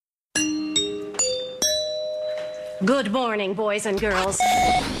Good morning, boys and girls.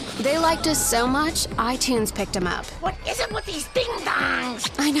 They liked us so much, iTunes picked them up. What is it with these ding-dongs?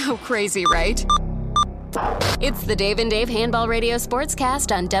 I know, crazy, right? It's the Dave and Dave Handball Radio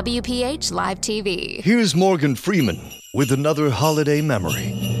Sportscast on WPH Live TV. Here's Morgan Freeman with another holiday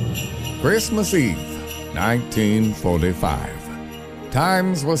memory. Christmas Eve, 1945.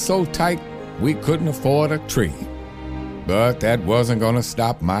 Times were so tight we couldn't afford a tree. But that wasn't going to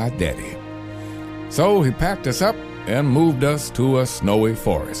stop my daddy. So he packed us up and moved us to a snowy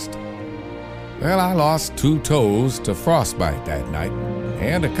forest. Well, I lost 2 toes to frostbite that night,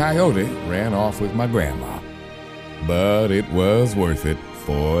 and a coyote ran off with my grandma. But it was worth it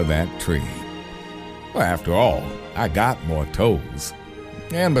for that tree. Well, after all, I got more toes.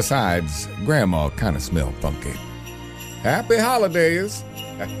 And besides, Grandma kind of smelled funky. Happy holidays!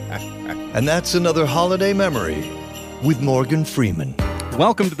 And that's another holiday memory with Morgan Freeman.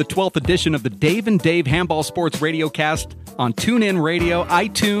 Welcome to the 12th edition of the Dave and Dave Handball Sports Radiocast on TuneIn Radio,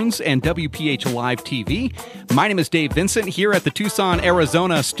 iTunes, and WPH Live TV. My name is Dave Vincent here at the Tucson,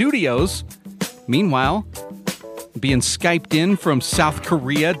 Arizona studios. Meanwhile, being Skyped in from South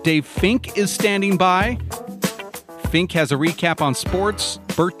Korea, Dave Fink is standing by. Fink has a recap on sports,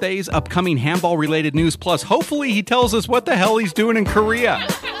 birthdays, upcoming handball-related news, plus hopefully he tells us what the hell he's doing in Korea.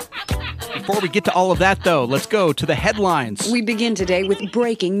 Before we get to all of that, though, let's go to the headlines. We begin today with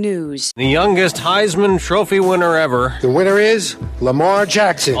breaking news. The youngest Heisman Trophy winner ever. The winner is Lamar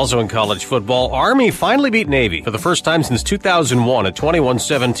Jackson. Also in college football, Army finally beat Navy for the first time since 2001, a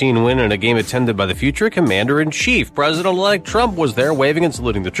 21-17 win in a game attended by the future Commander-in-Chief. President-elect Trump was there waving and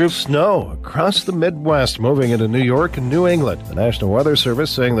saluting the troops. Snow across the Midwest moving into New York and New England. The National Weather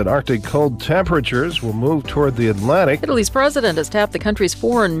Service saying that Arctic cold temperatures will move toward the Atlantic. Italy's president has tapped the country's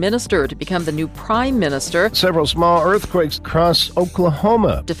foreign minister to become the new prime minister. Several small earthquakes across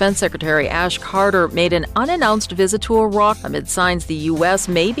Oklahoma. Defense Secretary Ash Carter made an unannounced visit to Iraq amid signs the U.S.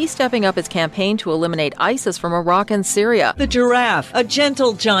 may be stepping up its campaign to eliminate ISIS from Iraq and Syria. The giraffe, a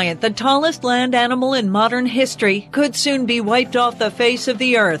gentle giant, the tallest land animal in modern history, could soon be wiped off the face of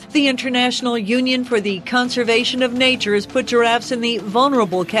the earth. The International Union for the Conservation of Nature has put giraffes in the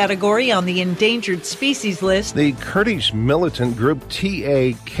vulnerable category on the endangered species list. The Kurdish militant group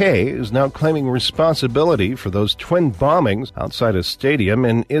TAK is now claiming responsibility for those twin bombings outside a stadium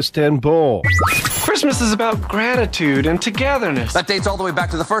in Istanbul. Christmas is about gratitude and togetherness. That dates all the way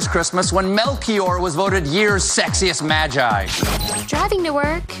back to the first Christmas when Melchior was voted year's sexiest magi. Driving to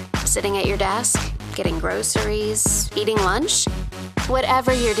work, sitting at your desk, getting groceries, eating lunch.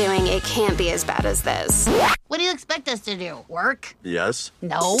 Whatever you're doing, it can't be as bad as this. What do you expect us to do? Work? Yes.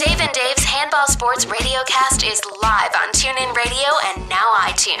 No. Dave and Dave's Handball Sports Radiocast is live on TuneIn Radio and now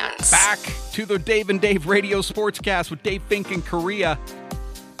iTunes. Back to the Dave and Dave Radio Sportscast with Dave Fink in Korea.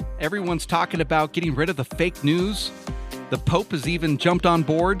 Everyone's talking about getting rid of the fake news. The Pope has even jumped on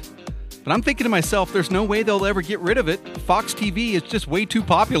board. But I'm thinking to myself, there's no way they'll ever get rid of it. Fox TV is just way too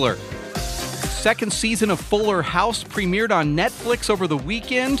popular. Second season of Fuller House premiered on Netflix over the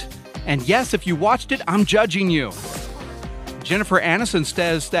weekend. And yes, if you watched it, I'm judging you. Jennifer Aniston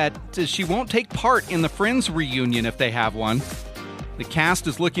says that she won't take part in the Friends reunion if they have one. The cast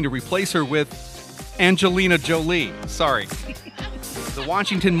is looking to replace her with Angelina Jolie. Sorry. The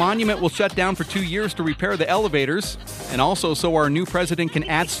Washington Monument will shut down for 2 years to repair the elevators, and also so our new president can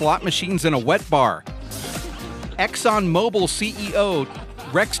add slot machines in a wet bar. ExxonMobil CEO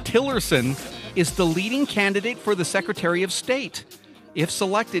Rex Tillerson is the leading candidate for the Secretary of State. If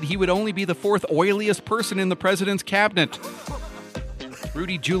selected, he would only be the 4th oiliest person in the president's cabinet.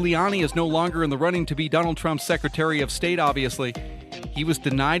 Rudy Giuliani is no longer in the running to be Donald Trump's Secretary of State, obviously. He was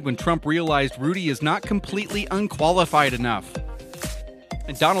denied when Trump realized Rudy is not completely unqualified enough.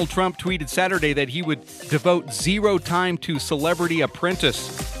 And Donald Trump tweeted Saturday that he would devote 0 time to Celebrity Apprentice.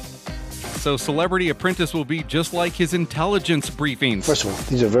 So Celebrity Apprentice will be just like his intelligence briefings. First of all,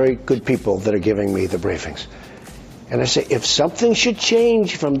 these are very good people that are giving me the briefings. And I say, if something should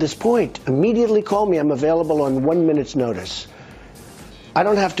change from this point, immediately call me. I'm available on 1 minute's notice. I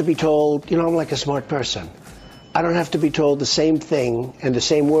don't have to be told, I'm like a smart person. I don't have to be told the same thing and the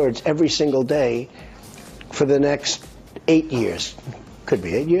same words every single day for the next 8 years. Could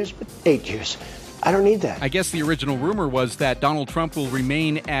be 8 years, but 8 years. I don't need that. I guess the original rumor was that Donald Trump will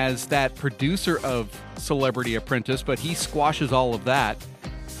remain as that producer of Celebrity Apprentice, but he squashes all of that.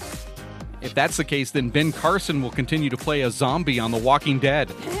 If that's the case, then Ben Carson will continue to play a zombie on The Walking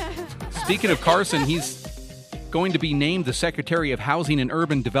Dead. Speaking of Carson, he's going to be named the Secretary of Housing and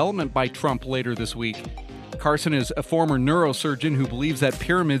Urban Development by Trump later this week. Carson is a former neurosurgeon who believes that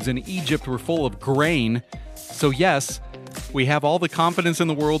pyramids in Egypt were full of grain. So yes, we have all the confidence in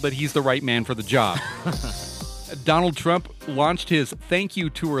the world that he's the right man for the job. Donald Trump launched his thank you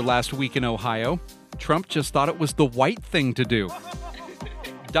tour last week in Ohio. Trump just thought it was the white thing to do.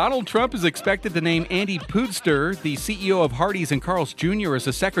 Donald Trump is expected to name Andy Pootster, the CEO of Hardee's and Carl's Jr., as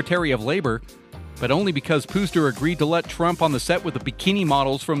the Secretary of Labor, but only because Pootster agreed to let Trump on the set with the bikini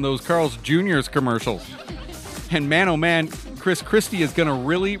models from those Carl's Jr.'s commercials. And man, oh man, Chris Christie is going to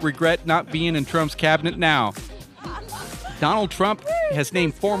really regret not being in Trump's cabinet now. Donald Trump has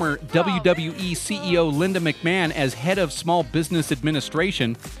named former WWE CEO Linda McMahon as head of Small Business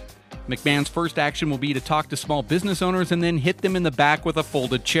Administration. McMahon's first action will be to talk to small business owners and then hit them in the back with a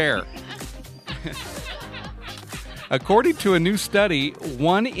folded chair. According to a new study,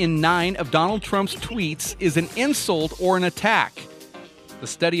 1 in 9 of Donald Trump's tweets is an insult or an attack. The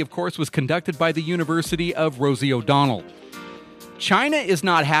study, of course, was conducted by the University of Rosie O'Donnell. China is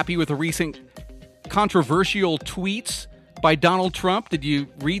not happy with the recent controversial tweets by Donald Trump. Did you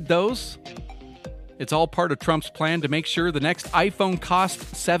read those? It's all part of Trump's plan to make sure the next iPhone costs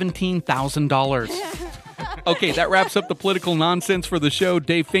 $17,000. Okay, that wraps up the political nonsense for the show.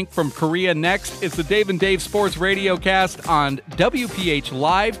 Dave Fink from Korea. Next, it's the Dave and Dave Sports Radio Cast on WPH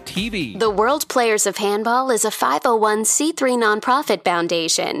Live TV. The World Players of Handball is a 501c3 nonprofit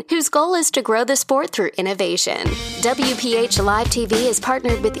foundation whose goal is to grow the sport through innovation. WPH Live TV is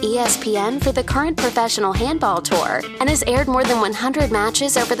partnered with ESPN for the current professional handball tour and has aired more than 100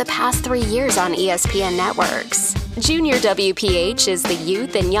 matches over the past 3 years on ESPN networks. Junior WPH is the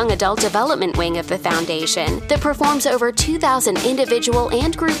youth and young adult development wing of the foundation that performs over 2,000 individual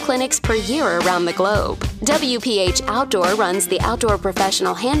and group clinics per year around the globe. WPH Outdoor runs the Outdoor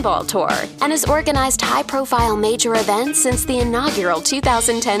Professional Handball Tour and has organized high-profile major events since the inaugural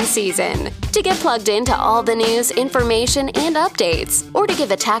 2010 season. To get plugged into all the news, information, and updates, or to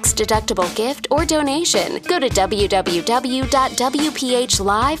give a tax-deductible gift or donation, go to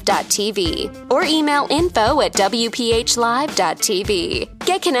www.wphlive.tv or email info@wphlive.tv.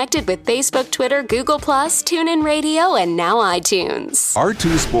 Get connected with Facebook, Twitter, Google+, TuneIn Radio, and now iTunes.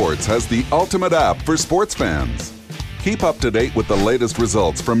 R2 Sports has the ultimate app for sports fans. Keep up to date with the latest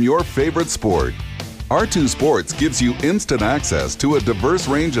results from your favorite sport. R2 Sports gives you instant access to a diverse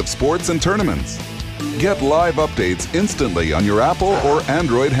range of sports and tournaments. Get live updates instantly on your Apple or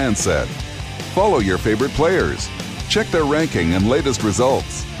Android handset. Follow your favorite players. Check their ranking and latest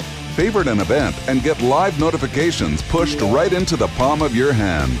results. Favorite an event and get live notifications pushed right into the palm of your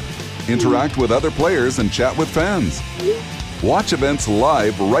hand. Interact with other players and chat with fans. Watch events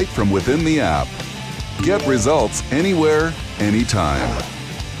live right from within the app. Get results anywhere, anytime.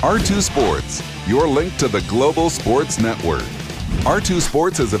 R2 Sports, your link to the global sports network. R2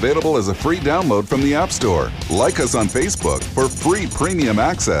 Sports is available as a free download from the App Store. Like us on Facebook for free premium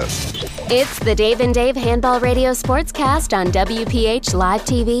access. It's the Dave and Dave Handball Radio Sportscast on WPH Live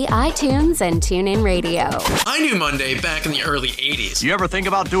TV, iTunes, and TuneIn Radio. I knew Monday back in the early 80s. You ever think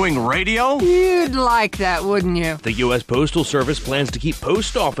about doing radio? You'd like that, wouldn't you? The U.S. Postal Service plans to keep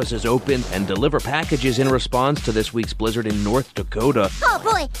post offices open and deliver packages in response to this week's blizzard in North Dakota. Oh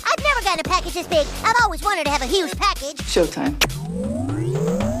boy, I've never gotten a package this big. I've always wanted to have a huge package. Showtime.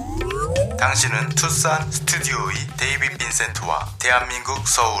 당신은 투싼 스튜디오의 데이브 빈센트와 대한민국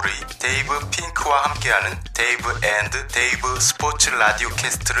서울의 데이브 핑크와 함께하는 데이브 앤드 데이브 스포츠 라디오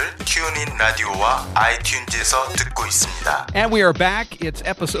캐스트를 튜닝 라디오와 아이튠즈에서 듣고 있습니다. And we are back. It's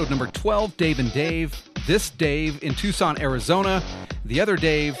episode number 12, Dave and Dave. This Dave in Tucson, Arizona. The other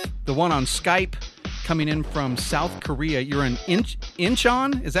Dave, the one on Skype, coming in from South Korea. You're in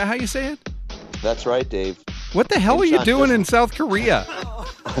Incheon? Is that how you say it? That's right, Dave. What the hell are you doing in South Korea?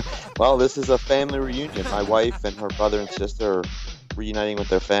 Well, this is a family reunion. My wife and her brother and sister are reuniting with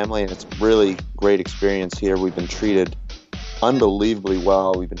their family, and it's a really great experience here. We've been treated unbelievably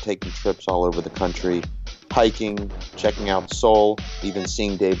well. We've been taking trips all over the country, hiking, checking out Seoul, even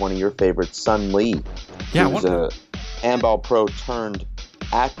seeing, Dave, one of your favorites, Sun Lee, who's a handball pro turned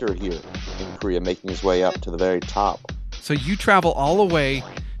actor here in Korea, making his way up to the very top. So you travel all the way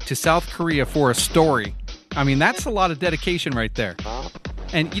to South Korea for a story. I mean, that's a lot of dedication right there.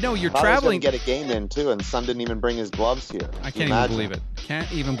 And, you know, you're traveling... I was going to get a game in, too, and Son didn't even bring his gloves here. I can't even believe it.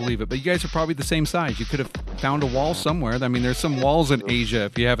 Can't even believe it. But you guys are probably the same size. You could have found a wall somewhere. I mean, there's some walls in Asia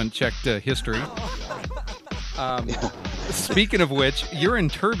if you haven't checked history. Speaking of which, you're in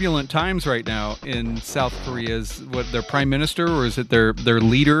turbulent times right now in South Korea. Is what their prime minister, or is it their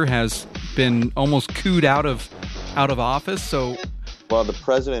leader, has been almost cooed out of office? So... Well, the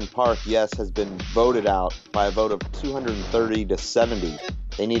President Park, yes, has been voted out by a vote of 230 to 70.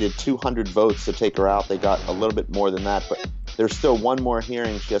 They needed 200 votes to take her out. They got a little bit more than that, but there's still one more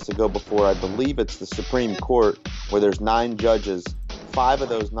hearing she has to go before, I believe it's the Supreme Court, where there's 9 judges 5 of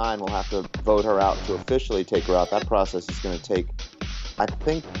those 9 will have to vote her out to officially take her out. That process is going to take, I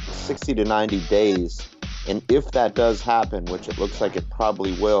think, 60 to 90 days. And if that does happen, which it looks like it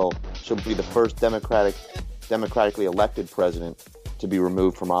probably will, she'll be the first democratically elected president to be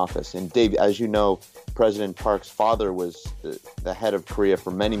removed from office. And Dave, as you know, President Park's father was the head of Korea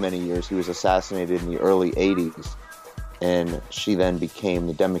for many, many years. He was assassinated in the early 80s, and she then became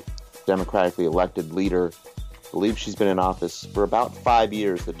the democratically elected leader. I believe she's been in office for about 5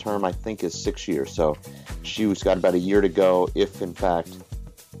 years. The term, I think, is 6 years. So she's got about a year to go if, in fact,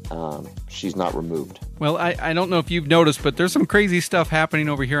 she's not removed. Well, I don't know if you've noticed, but there's some crazy stuff happening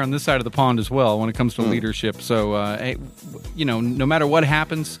over here on this side of the pond as well when it comes to leadership. So, no matter what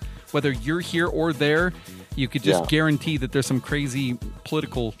happens, whether you're here or there, you could just guarantee that there's some crazy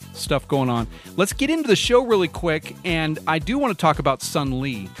political stuff going on. Let's get into the show really quick, and I do want to talk about Sun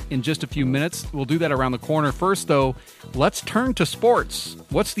Lee in just a few minutes. We'll do that around the corner. First, though, let's turn to sports.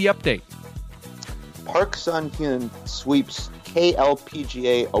 What's the update? Park Sun-hyun sweeps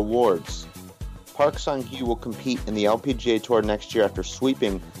KLPGA awards. Park Sun-hye will compete in the LPGA Tour next year after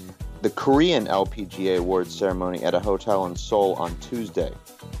sweeping the Korean LPGA awards ceremony at a hotel in Seoul on Tuesday.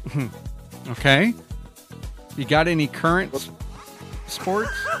 Okay. You got any current sports?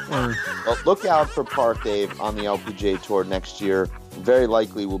 Or? Well, look out for Park, Dave, on the LPGA Tour next year. Very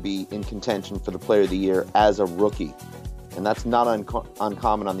likely will be in contention for the Player of the Year as a rookie. And that's not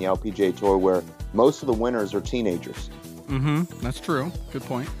uncommon on the LPGA Tour, where most of the winners are teenagers. That's true. Good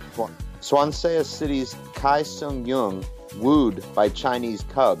point. Swansea City's Kai Sung-young wooed by Chinese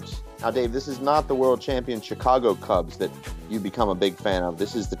Cubs. Now, Dave, this is not the world champion Chicago Cubs that you become a big fan of.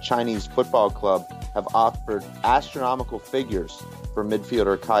 This is the Chinese football club have offered astronomical figures for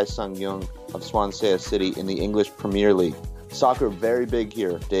midfielder Kai Sung-young of Swansea City in the English Premier League. Soccer very big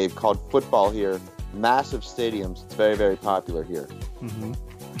here, Dave, called football here. Massive stadiums. It's very, very popular here.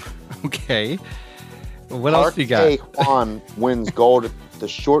 Okay. What else you got? Park Tae-hwan wins gold at the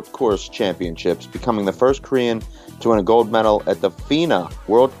short course championships, becoming the first Korean to win a gold medal at the FINA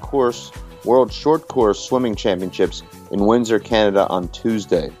World Short Course Swimming Championships in Windsor, Canada on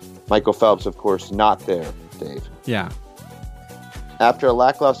Tuesday. Michael Phelps, of course, not there, Dave. Yeah. After a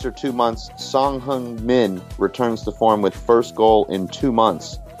lackluster 2 months, Song Heung-min returns to form with first goal in 2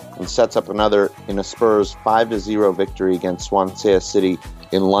 months and sets up another in a Spurs 5-0 victory against Swansea City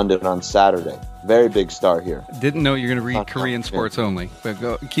in London on Saturday. Very big star here. Didn't know you're going to read Korean sports only, but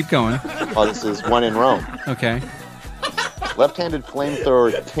keep going. Oh, this is one in Rome. Okay. Left-handed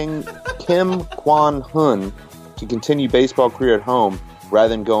flamethrower Kim Kwon-hun to continue baseball career at home rather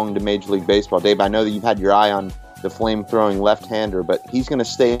than going to Major League Baseball. Dave, I know that you've had your eye on the flame-throwing left-hander, but he's going to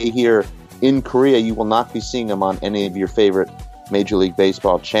stay here in Korea. You will not be seeing him on any of your favorite Major League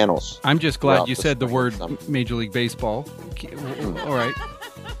Baseball channels. I'm just glad you said the word Major League Baseball. All right.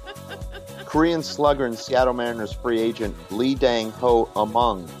 Korean slugger and Seattle Mariners free agent Lee Dang-ho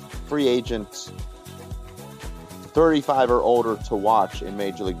among free agents 35 or older to watch in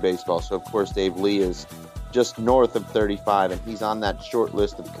Major League Baseball. So, of course, Dave, Lee is just north of 35, and he's on that short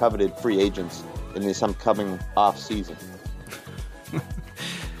list of coveted free agents in this upcoming off-season.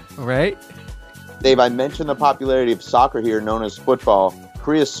 All right. Dave, I mentioned the popularity of soccer here, known as football.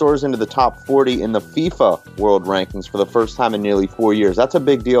 Korea soars into the top 40 in the FIFA World Rankings for the first time in nearly 4 years. That's a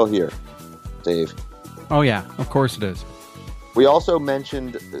big deal here, Dave. Oh, yeah. Of course it is. We also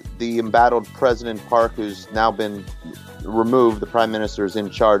mentioned the embattled President Park, who's now been removed. The Prime Minister is in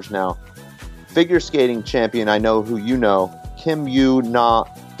charge now. Figure skating champion, I know who you know, Kim Yoo-na,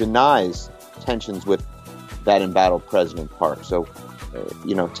 denies tensions with that embattled President Park. So,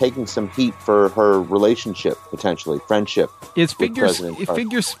 taking some heat for her relationship, potentially, friendship. Is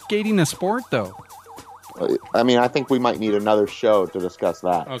figure skating a sport, though? I mean, I think we might need another show to discuss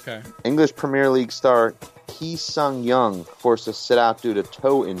that. Okay. English Premier League star Ki Sung-young forced to sit out due to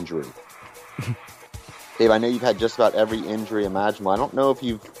toe injury. Dave, I know you've had just about every injury imaginable. I don't know if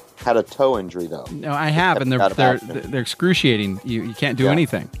you've had a toe injury, though. No, I have, and they're excruciating. You can't do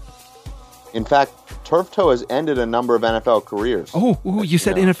anything. In fact, turf toe has ended a number of NFL careers. Oh, you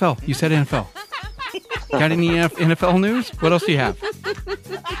said NFL. You said NFL. Got any NFL news? What else do you have?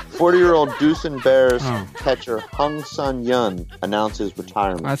 40-year-old Doosan Bears catcher Hung Sun-yun announces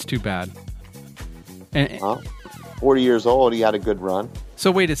retirement. That's too bad. 40 years old, he had a good run.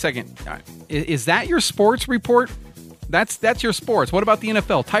 So wait a second. Is that your sports report? That's your sports. What about the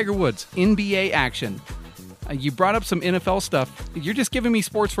NFL? Tiger Woods, NBA action. You brought up some NFL stuff. You're just giving me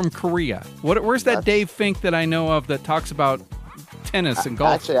sports from Korea. Where's that Dave Fink that I know of that talks about tennis and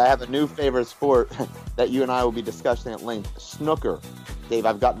golf? Actually, I have a new favorite sport that you and I will be discussing at length, snooker. Dave,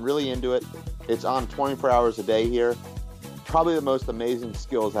 I've gotten really into it. It's on 24 hours a day here. probably the most amazing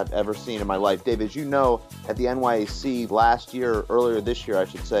skills I've ever seen in my life. Dave, as you know, at the NYAC earlier this year, I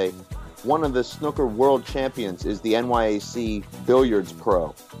should say, one of the snooker world champions is the NYAC billiards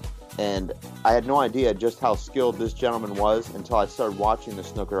pro. And I had no idea just how skilled this gentleman was until I started watching the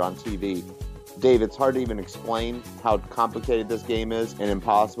snooker on TV. Dave, it's hard to even explain how complicated this game is and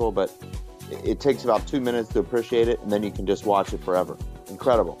impossible, but it takes about 2 minutes to appreciate it, and then you can just watch it forever.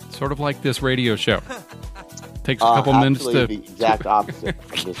 Incredible. Sort of like this radio show. Takes a couple minutes to... the exact opposite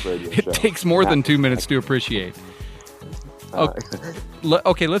of this radio show. It takes more than 2 minutes to appreciate.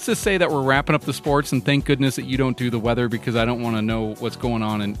 Okay, let's just say that we're wrapping up the sports, and thank goodness that you don't do the weather, because I don't want to know what's going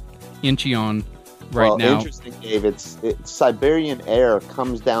on in Incheon now. Interesting, Dave. It's Siberian air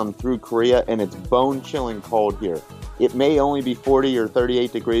comes down through Korea, and it's bone-chilling cold here. It may only be 40 or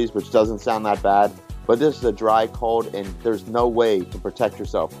 38 degrees, which doesn't sound that bad, but this is a dry cold, and there's no way to protect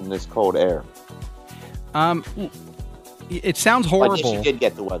yourself from this cold air. It sounds horrible. I guess you did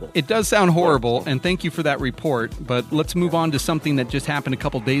get the weather. It does sound horrible, and thank you for that report, but let's move on to something that just happened a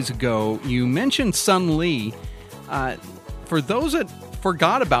couple days ago. You mentioned Sun Lee. For those that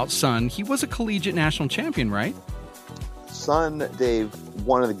forgot about Sun, he was a collegiate national champion, right? Sun, Dave,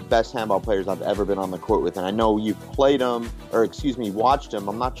 one of the best handball players I've ever been on the court with, and I know you've watched him.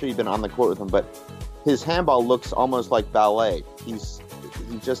 I'm not sure you've been on the court with him, but his handball looks almost like ballet. He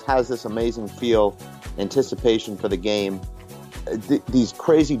just has this amazing feel, anticipation for the game. These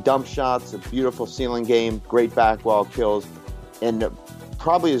crazy dump shots, a beautiful ceiling game, great back wall kills, and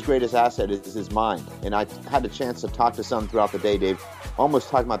probably his greatest asset is his mind. And I had a chance to talk to Sun throughout the day, Dave, almost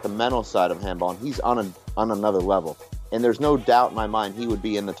talking about the mental side of handball, and he's on another level. And there's no doubt in my mind he would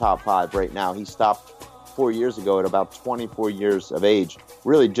be in the top 5 right now. He stopped 4 years ago at about 24 years of age,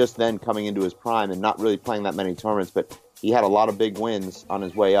 really just then coming into his prime and not really playing that many tournaments, but he had a lot of big wins on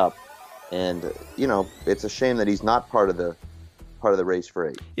his way up. And, it's a shame that he's not part of the race for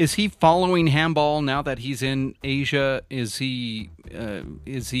 8. Is he following handball now that he's in Asia? Is he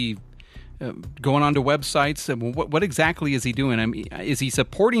going onto websites? What exactly is he doing? I mean, is he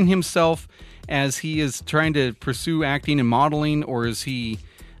supporting himself as he is trying to pursue acting and modeling, or is he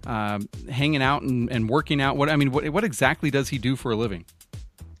hanging out and working out? What exactly does he do for a living?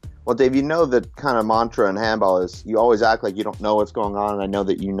 Well, Dave, the kind of mantra in handball is you always act like you don't know what's going on, and I know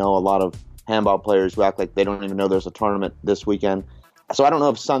that you know a lot of handball players who act like they don't even know there's a tournament this weekend. So I don't know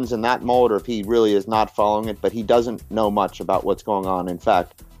if Sun's in that mold or if he really is not following it, but he doesn't know much about what's going on. In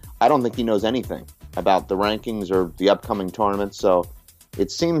fact, I don't think he knows anything about the rankings or the upcoming tournaments. So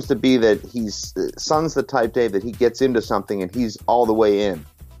it seems to be that Sun's the type, Dave, that he gets into something and he's all the way in.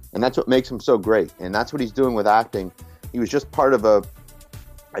 And that's what makes him so great. And that's what he's doing with acting. He was just part of a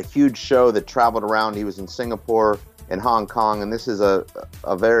huge show that traveled around. He was in Singapore and Hong Kong, and this is a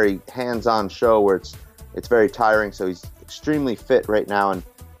very hands-on show where it's very tiring. So he's extremely fit right now, and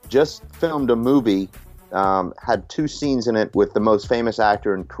just filmed a movie, had 2 scenes in it with the most famous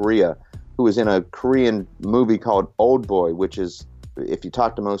actor in Korea, who was in a Korean movie called Old Boy, which is, if you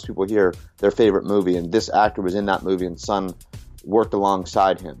talk to most people here, their favorite movie. And this actor was in that movie, and Sun worked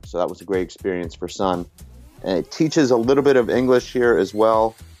alongside him. So that was a great experience for Sun. And it teaches a little bit of English here as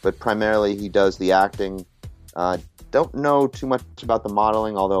well, but primarily he does the acting. Don't know too much about the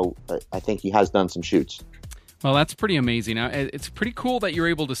modeling, although I think he has done some shoots. Well, that's pretty amazing. It's pretty cool that you're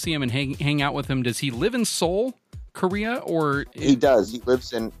able to see him and hang out with him. Does he live in Seoul, Korea, or he does? He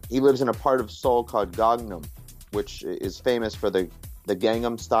lives in a part of Seoul called Gangnam, which is famous for the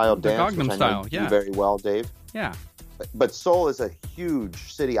Gangnam style dance. Gangnam which I style, know yeah. you very well, Dave. Yeah. But Seoul is a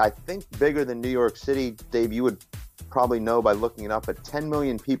huge city. I think bigger than New York City. Dave, you would probably know by looking it up, but 10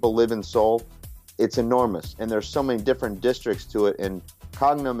 million people live in Seoul. It's enormous, and there's so many different districts to it. And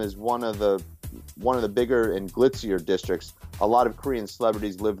Gangnam is one of the bigger and glitzier districts. A lot of Korean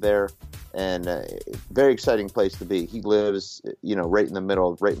celebrities live there, and very exciting place to be. He lives, right in the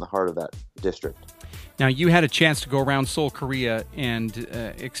middle, right in the heart of that district. Now, you had a chance to go around Seoul, Korea, and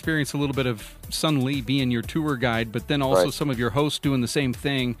experience a little bit of Sun Lee being your tour guide, but then also some of your hosts doing the same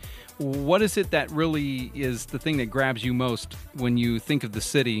thing. What is it that really is the thing that grabs you most when you think of the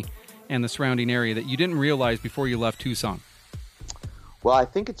city and the surrounding area that you didn't realize before you left Tucson? Well, I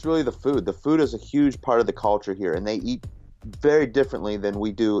think it's really the food. The food is a huge part of the culture here, and they eat very differently than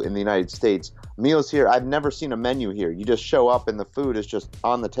we do in the United States. Meals here, I've never seen a menu here. You just show up and the food is just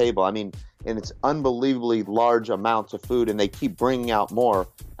on the table. And it's unbelievably large amounts of food, and they keep bringing out more.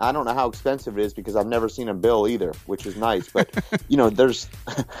 I don't know how expensive it is because I've never seen a bill either, which is nice. But, there's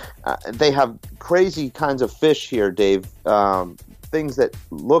they have crazy kinds of fish here, Dave, things that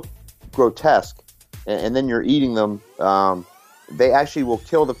look grotesque, and then you're eating them. They actually will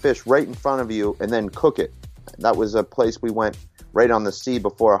kill the fish right in front of you and then cook it. That was a place we went right on the sea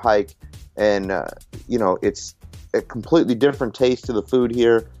before a hike. And, it's a completely different taste to the food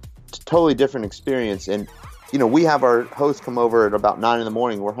here. It's a totally different experience. And, we have our hosts come over at about 9 in the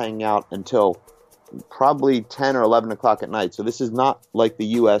morning. We're hanging out until probably 10 or 11 o'clock at night. So this is not like the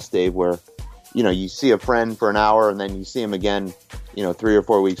U.S., Dave, where, you see a friend for an hour and then you see him again, 3 or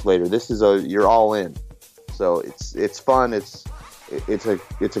 4 weeks later. This is you're all in. So it's fun. It's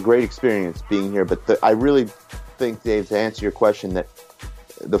a great experience being here. But I really think, Dave, to answer your question, that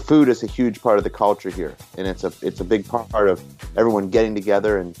the food is a huge part of the culture here, and it's a big part of everyone getting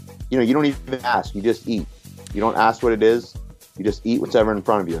together. And you don't even ask; you just eat. You don't ask what it is; you just eat whatever in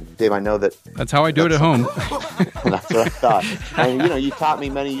front of you. Dave, I know that's how I do it at home. That's what I thought. And you taught me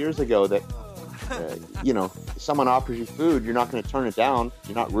many years ago that someone offers you food, you're not going to turn it down.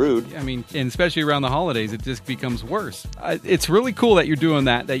 You're not rude. I mean, and especially around the holidays, it just becomes worse. It's really cool that you're doing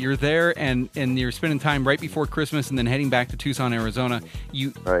that you're there and you're spending time right before Christmas and then heading back to Tucson, Arizona.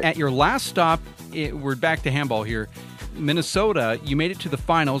 At your last stop, we're back to handball here, Minnesota, you made it to the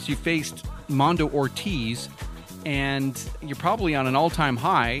finals. You faced Mondo Ortiz, and you're probably on an all-time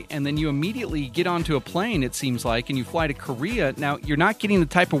high, and then you immediately get onto a plane, it seems like, and you fly to Korea. Now, you're not getting the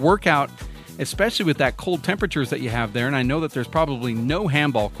type of workout, especially with that cold temperatures that you have there, and I know that there's probably no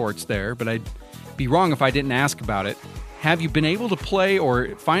handball courts there, but I'd be wrong if I didn't ask about it. Have you been able to play or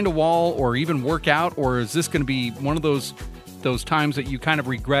find a wall or even work out, or is this going to be one of those times that you kind of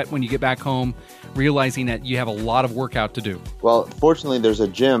regret when you get back home, realizing that you have a lot of workout to do? Well, fortunately, there's a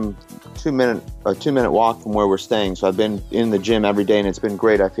gym, a 2-minute walk from where we're staying, so I've been in the gym every day, and it's been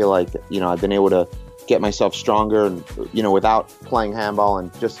great. I feel like, I've been able to get myself stronger and, without playing handball,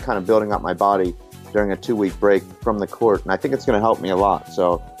 and just kind of building up my body during a 2-week break from the court. And I think it's going to help me a lot.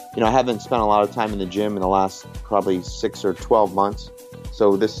 So, I haven't spent a lot of time in the gym in the last probably 6 or 12 months.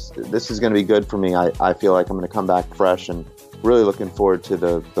 So this is going to be good for me. I feel like I'm going to come back fresh and really looking forward to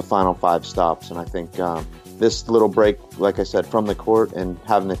the final 5 stops. And I think this little break, like I said, from the court and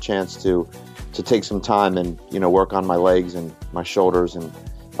having the chance to take some time and, work on my legs and my shoulders and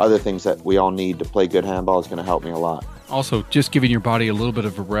other things that we all need to play good handball is going to help me a lot. Also, just giving your body a little bit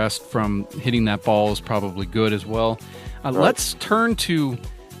of a rest from hitting that ball is probably good as well. Right. Let's turn to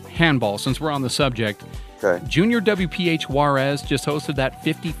handball since we're on the subject. Okay. Junior WPH Juarez just hosted that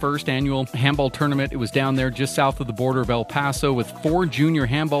 51st annual handball tournament. It was down there just south of the border of El Paso with 4 junior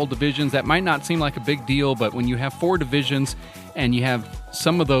handball divisions. That might not seem like a big deal, but when you have 4 divisions and you have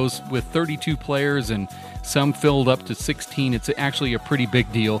some of those with 32 players and some filled up to 16, it's actually a pretty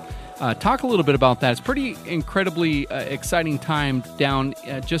big deal. Talk a little bit about that. It's pretty incredibly exciting time down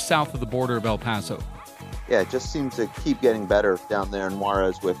just south of the border of El Paso. Yeah, it just seems to keep getting better down there in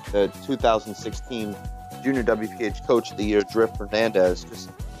Juarez with the 2016 Junior WPH Coach of the Year, Drift Fernandez,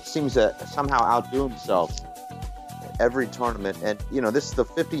 just seems to somehow outdo himself every tournament. And, this is the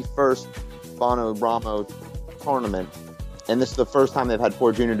 51st Bono Ramo tournament, and this is the first time they've had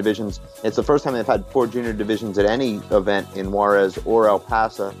 4 junior divisions. It's the first time they've had 4 junior divisions at any event in Juarez or El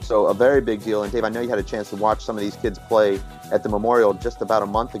Paso. So a very big deal. And Dave, I know you had a chance to watch some of these kids play at the Memorial just about a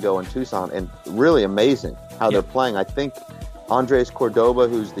month ago in Tucson, and really amazing how they're playing. I think Andres Cordoba,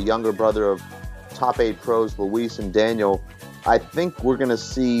 who's the younger brother of top 8 pros, Luis and Daniel, I think we're going to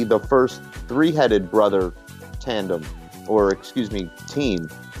see the first 3-headed brother team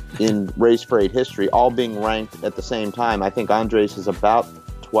in Race for 8 history, all being ranked at the same time. I think Andres is about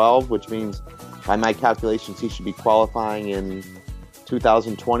 12, which means by my calculations he should be qualifying in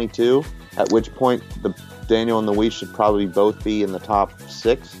 2022, at which point the Daniel and Luis should probably both be in the top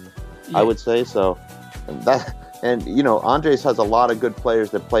 6, I would say. So that, and Andres has a lot of good players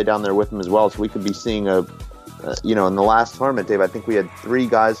that play down there with him as well, so we could be seeing in the last tournament, Dave, I think we had 3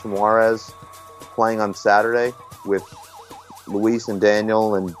 guys from Juarez playing on Saturday with Luis and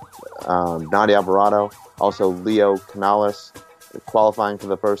Daniel and Nadia Alvarado, also Leo Canales qualifying for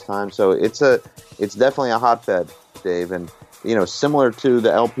the first time. So it's definitely a hotbed, Dave. And similar to the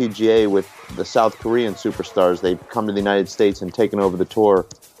LPGA with the South Korean superstars, they've come to the United States and taken over the tour.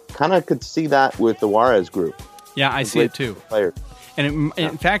 Kind of could see that with the Juarez group. Yeah, I see it too. Players. And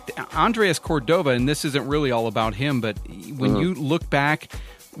in fact, Andres Cordoba, and this isn't really all about him, but when you look back,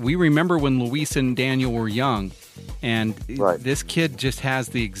 we remember when Luis and Daniel were young, and this kid just has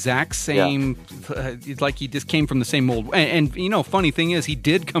the exact same, like he just came from the same mold. And funny thing is, he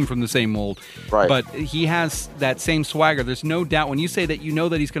did come from the same mold, but he has that same swagger. There's no doubt when you say that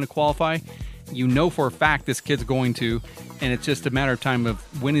that he's going to qualify, for a fact this kid's going to, and it's just a matter of time of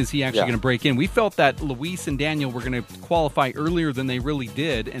when is he actually going to break in. We felt that Luis and Daniel were going to qualify earlier than they really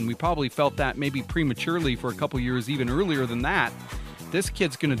did, and we probably felt that maybe prematurely for a couple years, even earlier than that. this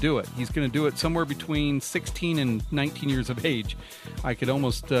kid's going to do it. He's going to do it somewhere between 16 and 19 years of age. I could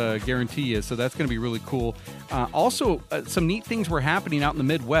almost guarantee you. So that's going to be really cool. Also, some neat things were happening out in the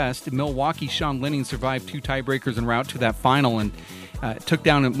Midwest. In Milwaukee, Sean Lenning survived 2 tiebreakers en route to that final and took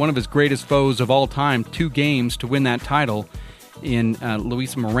down one of his greatest foes of all time, 2 games to win that title in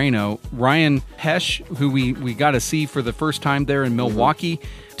Luis Moreno. Ryan Pesch, who we got to see for the first time there in Milwaukee,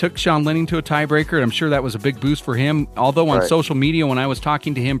 took Sean Lenning to a tiebreaker, and I'm sure that was a big boost for him. Although on social media, when I was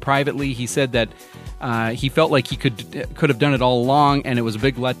talking to him privately, he said that he felt like he could have done it all along, and it was a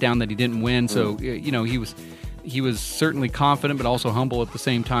big letdown that he didn't win. So, he was certainly confident, but also humble at the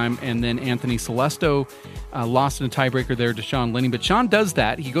same time. And then Anthony Celesto lost in a tiebreaker there to Sean Lenning. But Sean does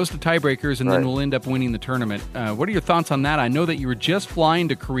that. He goes to tiebreakers and then will end up winning the tournament. What are your thoughts on that? I know that you were just flying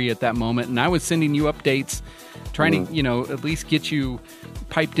to Korea at that moment, and I was sending you updates, trying to, at least get you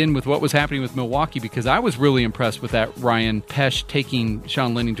piped in with what was happening with Milwaukee, because I was really impressed with that Ryan Pesch taking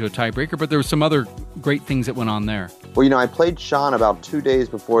Sean Lenning to a tiebreaker, but there were some other great things that went on there. Well, I played Sean about 2 days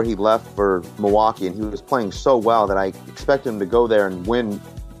before he left for Milwaukee, and he was playing so well that I expected him to go there and win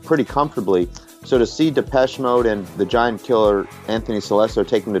pretty comfortably. So to see Depeche Mode and the giant killer Anthony Celesto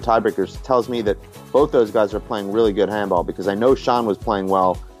taking the tiebreakers tells me that both those guys are playing really good handball, because I know Sean was playing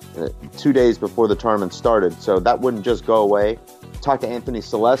well 2 days before the tournament started, so that wouldn't just go away. Talked to Anthony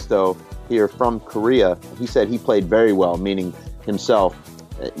Celesto here from Korea. He said he played very well, meaning himself.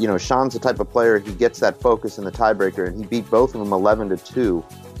 Sean's the type of player, he gets that focus in the tiebreaker, and he beat both of them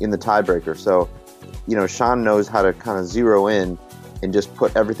 11-2 in the tiebreaker. So, Sean knows how to kind of zero in and just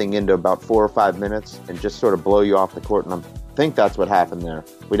put everything into about 4 or 5 minutes and just sort of blow you off the court. And I think that's what happened there.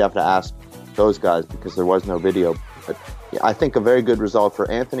 We'd have to ask those guys because there was no video. But I think a very good result for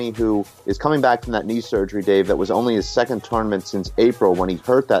Anthony, who is coming back from that knee surgery, Dave. That was only his second tournament since April when he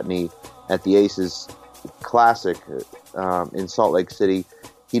hurt that knee at the Aces Classic in Salt Lake City.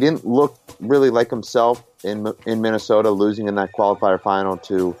 He didn't look really like himself in Minnesota, losing in that qualifier final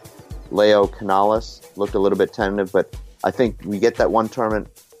to Leo Canales. Looked a little bit tentative, but I think we get that one tournament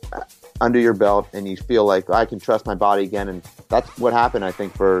under your belt and you feel like I can trust my body again. And that's what happened, I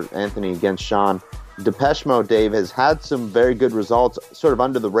think, for Anthony against Sean. Depeche Mode, Dave, has had some very good results, sort of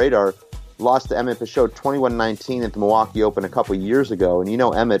under the radar. Lost to Emmett Peugeot 21-19 at the Milwaukee Open a couple years ago. And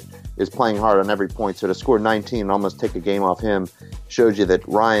Emmett is playing hard on every point. So to score 19 and almost take a game off him shows you that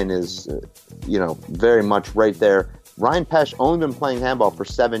Ryan is, very much right there. Ryan Pesch only been playing handball for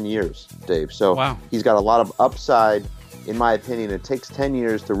 7 years, Dave. So He's got a lot of upside, in my opinion. It takes 10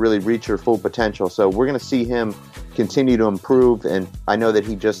 years to really reach your full potential. So we're going to see him continue to improve. And I know that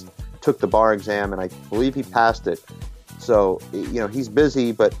he just took the bar exam, and I believe he passed it. So, he's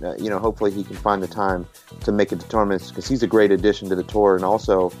busy, but, hopefully he can find the time to make it to tournaments, because he's a great addition to the tour. And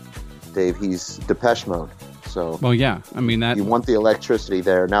also, Dave, he's Depeche Mode. So, you want the electricity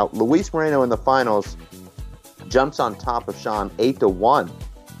there. Now, Luis Moreno in the finals jumps on top of Sean 8-1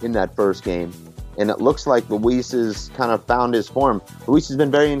 in that first game. And it looks like Luis has kind of found his form. Luis has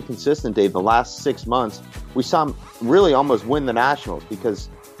been very inconsistent, Dave. The last 6 months, we saw him really almost win the Nationals, because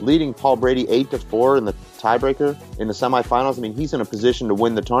leading Paul Brady 8-4 in the tiebreaker in the semifinals. He's in a position to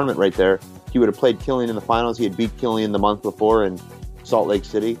win the tournament right there. He would have played Killian in the finals. He had beat Killian the month before in Salt Lake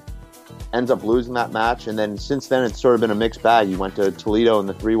City. Ends up losing that match, and then since then it's sort of been a mixed bag. He went to Toledo in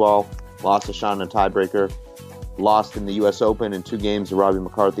the 3-wall, lost to Sean in a tiebreaker, lost in the U.S. Open in 2 games to Robbie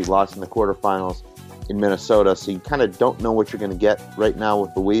McCarthy, lost in the quarterfinals in Minnesota. So you kind of don't know what you're going to get right now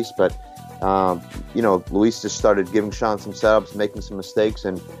with Luis, but Luis just started giving Sean some setups, making some mistakes,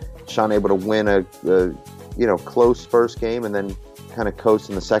 and Sean able to win a close first game and then kind of coast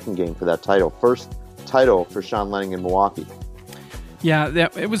in the second game for that title. First title for Sean Lenning in Milwaukee. Yeah,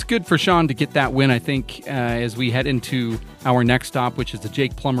 it was good for Sean to get that win, I think, as we head into our next stop, which is the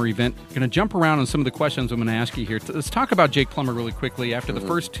Jake Plummer event. I'm going to jump around on some of the questions I'm going to ask you here. Let's talk about Jake Plummer really quickly. After the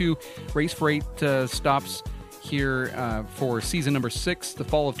first 2 Race for 8 stops here for season number 6, the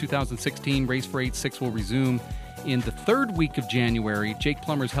fall of 2016, Race for 8 6 will resume in the 3rd week of January. Jake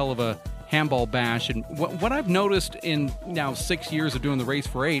Plummer's hell of a handball bash, and what I've noticed in now 6 years of doing the Race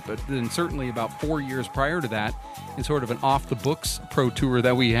for 8, but then certainly about 4 years prior to that, in sort of an off-the-books pro tour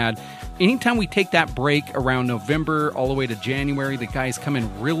that we had, anytime we take that break around November all the way to January, the guys come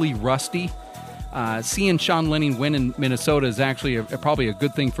in really rusty. Seeing Sean Lenning win in Minnesota is actually probably a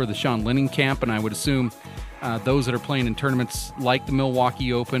good thing for the Sean Lenning camp, and I would assume those that are playing in tournaments like the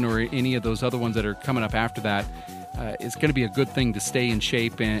Milwaukee Open or any of those other ones that are coming up after that, it's going to be a good thing to stay in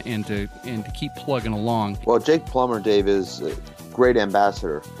shape and to keep plugging along. Well, Jake Plummer, Dave, is a great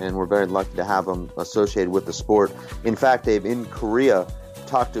ambassador, and we're very lucky to have him associated with the sport. In fact, Dave, in Korea,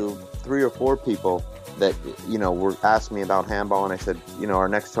 talked to 3 or 4 people that, were asking me about handball, and I said, our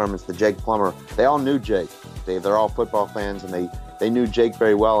next tournament's the Jake Plummer. They all knew Jake. They're all football fans, and they knew Jake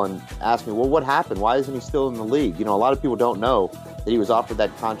very well and asked me, well, what happened? Why isn't he still in the league? A lot of people don't know that he was offered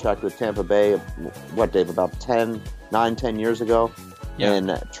that contract with Tampa Bay, what, Dave, about 10 years ago? Yeah.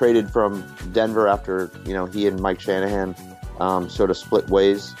 And traded from Denver after, he and Mike Shanahan sort of split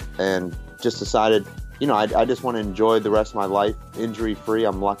ways, and just decided, I just want to enjoy the rest of my life injury-free.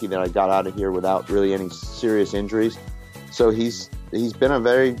 I'm lucky that I got out of here without really any serious injuries. So he's been a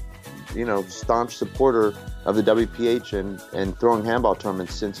very, staunch supporter of the WPH and throwing handball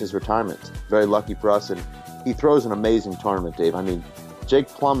tournaments since his retirement. Very lucky for us, and he throws an amazing tournament, Dave. I mean, Jake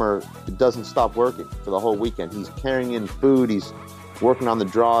Plummer doesn't stop working for the whole weekend. He's carrying in food, he's working on the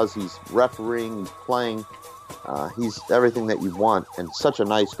draws, he's refereeing, he's playing. He's everything that you want, and such a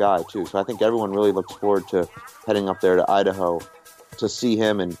nice guy, too. So I think everyone really looks forward to heading up there to Idaho to see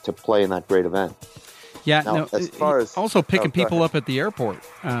him and to play in that great event. Yeah, now, as far as also picking people up at the airport,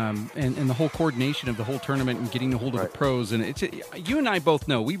 and the whole coordination of the whole tournament and getting a hold of the pros. And you and I both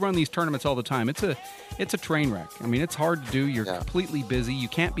know, we run these tournaments all the time. It's a train wreck. I mean, it's hard to do. You're completely busy. You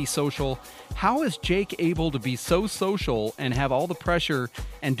can't be social. How is Jake able to be so social and have all the pressure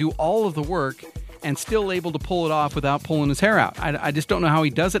and do all of the work and still able to pull it off without pulling his hair out? I just don't know how he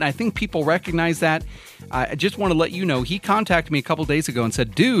does it. I think people recognize that. I just want to let you know, he contacted me a couple days ago and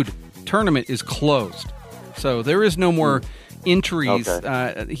said, dude, tournament is closed. So there is no more entries.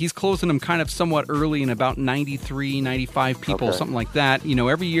 Okay. He's closing them kind of somewhat early in about 93, 95 people, something like that.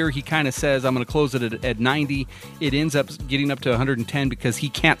 Every year he kind of says, I'm going to close it at 90. It ends up getting up to 110 because he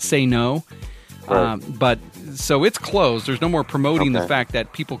can't say no. Right. But so it's closed. There's no more promoting the fact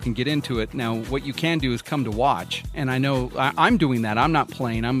that people can get into it. Now, what you can do is come to watch. And I know I'm doing that. I'm not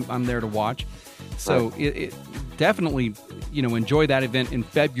playing. I'm there to watch. So it definitely, enjoy that event in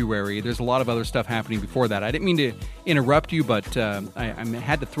February. There's a lot of other stuff happening before that. I didn't mean to interrupt you, but I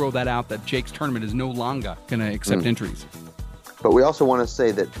had to throw that out that Jake's tournament is no longer going to accept entries. But we also want to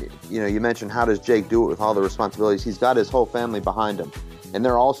say that, you mentioned how does Jake do it with all the responsibilities? He's got his whole family behind him, and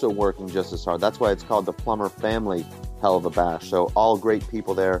they're also working just as hard. That's why it's called the Plummer Family Hell of a Bash. So all great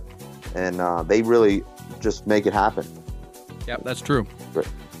people there, and they really just make it happen. Yeah, that's true. Great.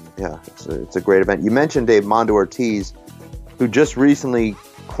 Yeah, it's a great event. You mentioned Dave Mondo Ortiz, who just recently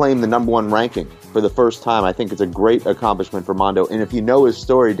claimed the #1 ranking for the first time. I think it's a great accomplishment for Mondo. And if you know his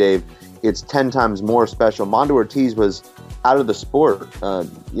story, Dave, it's 10 times more special. Mondo Ortiz was out of the sport.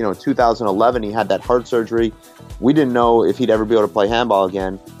 In 2011, he had that heart surgery. We didn't know if he'd ever be able to play handball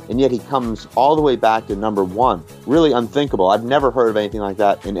again. And yet he comes all the way back to #1. Really unthinkable. I've never heard of anything like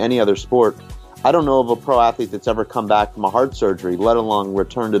that in any other sport. I don't know of a pro athlete that's ever come back from a heart surgery, let alone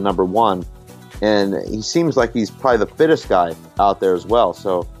return to #1. And he seems like he's probably the fittest guy out there as well.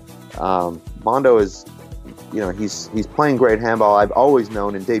 So Mondo is, he's playing great handball. I've always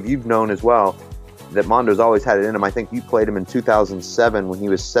known, and Dave, you've known as well, that Mondo's always had it in him. I think you played him in 2007 when he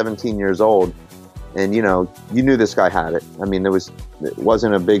was 17 years old. And, you knew this guy had it. I mean, it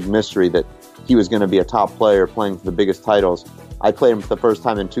wasn't a big mystery that he was going to be a top player playing for the biggest titles. I played him for the first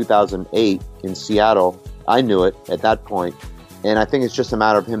time in 2008 in Seattle. I knew it at that point. And I think it's just a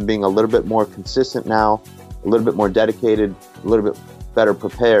matter of him being a little bit more consistent now, a little bit more dedicated, a little bit better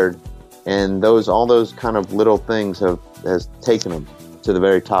prepared. And all those kind of little things has taken him to the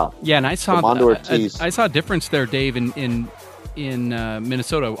very top. Yeah, and I saw I saw a difference there, Dave, in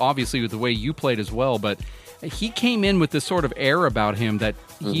Minnesota, obviously with the way you played as well, but he came in with this sort of air about him that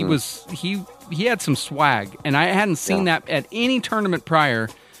he had some swag, and I hadn't seen that at any tournament prior,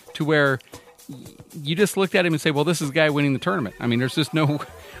 to where you just looked at him and say, well, this is the guy winning the tournament. I mean, there's just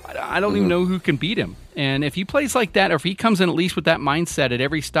I don't even know who can beat him. And if he plays like that, or if he comes in at least with that mindset at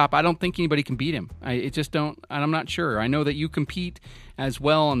every stop, I don't think anybody can beat him. I'm not sure. I know that you compete as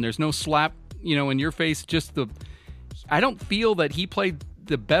well, and there's no slap, in your face. I don't feel that he played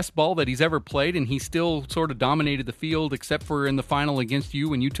the best ball that he's ever played, and he still sort of dominated the field, except for in the final against you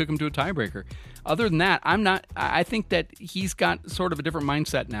when you took him to a tiebreaker. Other than that, I think that he's got sort of a different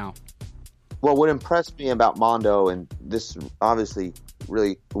mindset now. Well, what impressed me about Mondo, and this obviously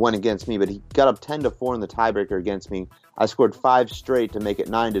really went against me, but he got up 10-4 in the tiebreaker against me. I scored 5 straight to make it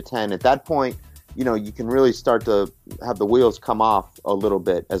 9-10. At that point, you can really start to have the wheels come off a little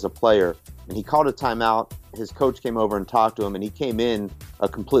bit as a player. And he called a timeout. His coach came over and talked to him, and he came in a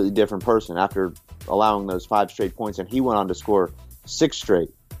completely different person after allowing those 5 straight points, and he went on to score 6 straight.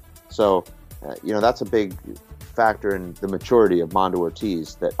 So, that's a big factor in the maturity of Mondo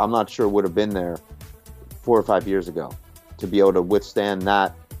Ortiz that I'm not sure would have been there 4 or 5 years ago, to be able to withstand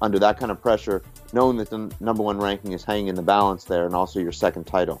that under that kind of pressure, knowing that the #1 ranking is hanging in the balance there, and also your second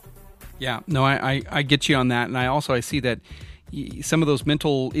title. Yeah, no, I get you on that. And I see that some of those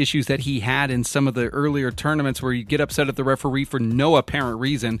mental issues that he had in some of the earlier tournaments where you get upset at the referee for no apparent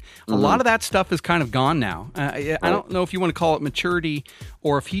reason, a lot of that stuff is kind of gone now. I don't know if you want to call it maturity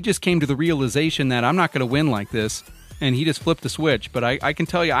or if he just came to the realization that I'm not going to win like this, and he just flipped the switch. But I can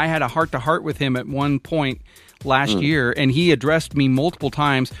tell you, I had a heart-to-heart with him at one point last year, and he addressed me multiple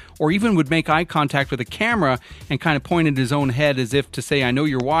times, or even would make eye contact with the camera and kind of pointed his own head as if to say, I know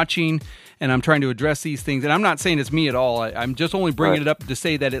you're watching, and I'm trying to address these things. And I'm not saying it's me at all. I'm just only bringing it up to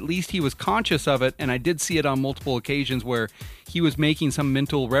say that at least he was conscious of it, and I did see it on multiple occasions where he was making some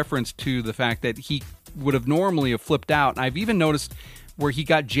mental reference to the fact that he would have normally have flipped out. And I've even noticed where he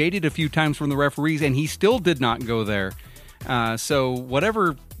got jaded a few times from the referees, and he still did not go there. So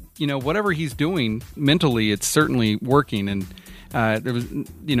whatever he's doing mentally, it's certainly working. And there was,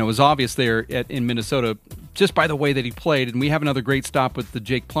 it was obvious there in Minnesota just by the way that he played. And we have another great stop with the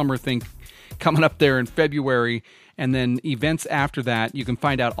Jake Plummer thing coming up there in February. And then events after that, you can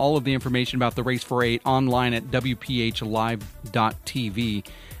find out all of the information about the Race for 8 online at WPHlive.tv.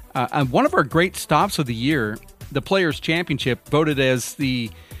 One of our great stops of the year, the Players' Championship, voted as the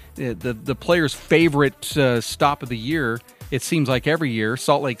Players' favorite stop of the year. It seems like every year,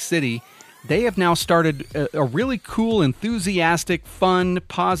 Salt Lake City. They have now started a really cool, enthusiastic, fun,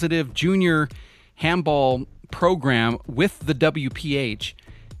 positive junior handball program with the WPH,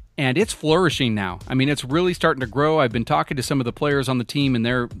 and it's flourishing now. I mean, it's really starting to grow. I've been talking to some of the players on the team, and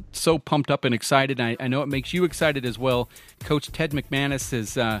they're so pumped up and excited. I know it makes you excited as well. Coach Ted McManus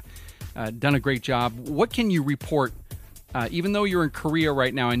has done a great job. What can you report? Even though you're in Korea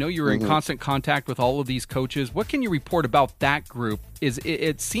right now, I know you're in constant contact with all of these coaches. What can you report about that group?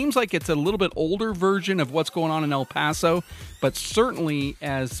 It seems like it's a little bit older version of what's going on in El Paso, but certainly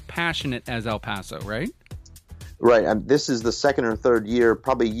as passionate as El Paso, right? Right. This is the second or third year,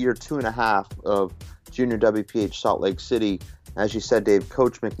 probably year 2.5 of Junior WPH Salt Lake City. As you said, Dave,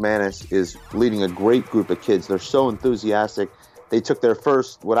 Coach McManus is leading a great group of kids. They're so enthusiastic. They took their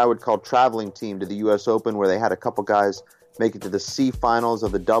first, what I would call, traveling team to the U.S. Open, where they had a couple guys make it to the C finals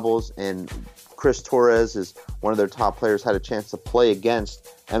of the doubles, and Chris Torres is one of their top players, had a chance to play against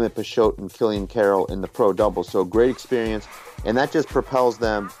Emmett Peixoto and Killian Carroll in the pro doubles. So great experience, and that just propels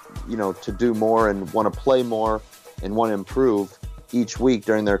them, to do more and want to play more and want to improve each week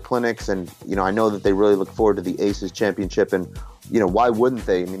during their clinics. And, I know that they really look forward to the Aces Championship, and, why wouldn't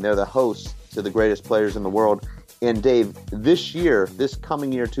they? I mean, they're the hosts to the greatest players in the world. And Dave, this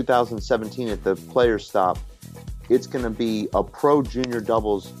coming year, 2017, at the Players Stop, it's going to be a pro junior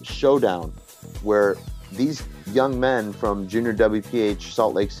doubles showdown where these young men from Junior WPH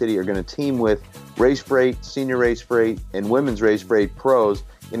Salt Lake City are going to team with Race for 8, Senior Race for 8, and Women's Race for 8 pros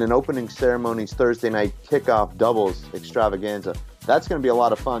in an opening ceremonies Thursday night kickoff doubles extravaganza. That's going to be a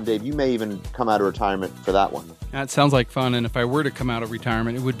lot of fun, Dave. You may even come out of retirement for that one. That sounds like fun, and if I were to come out of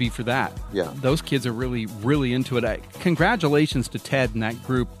retirement, it would be for that. Yeah. Those kids are really, really into it. Congratulations to Ted and that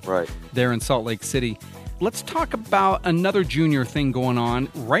group there in Salt Lake City. Let's talk about another junior thing going on.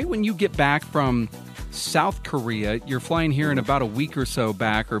 Right when you get back from South Korea, you're flying here in about a week or so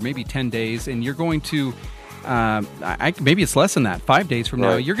back, or maybe 10 days, and you're going to, maybe it's less than that, 5 days from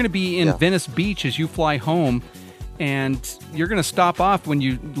now, you're going to be in Venice Beach as you fly home, and you're going to stop off when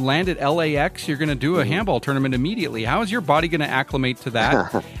you land at LAX. You're going to do a handball tournament immediately. How is your body going to acclimate to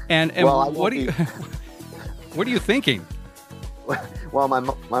that? And well, what are you thinking? Well,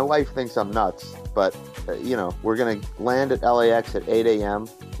 my wife thinks I'm nuts, but we're going to land at LAX at 8 a.m.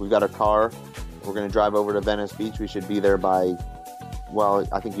 We've got a car. We're going to drive over to Venice Beach. We should be there by, well,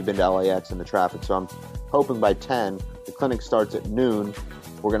 I think you've been to LAX in the traffic, so I'm hoping by 10. The clinic starts at noon.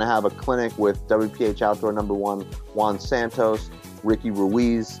 We're going to have a clinic with WPH Outdoor #1 Juan Santos, Ricky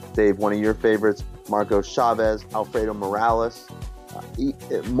Ruiz, Dave, one of your favorites, Marco Chavez, Alfredo Morales.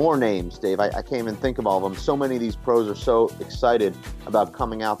 More names, Dave. I can't even think of all of them. So many of these pros are so excited about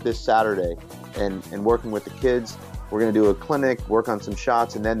coming out this Saturday and working with the kids. We're going to do a clinic, work on some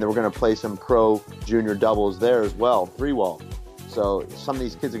shots, and then we're going to play some pro junior doubles there as well, 3-wall. So some of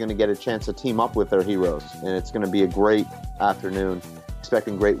these kids are going to get a chance to team up with their heroes, and it's going to be a great afternoon.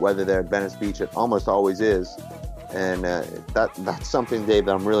 Expecting great weather there at Venice Beach. It almost always is. And that's something, Dave,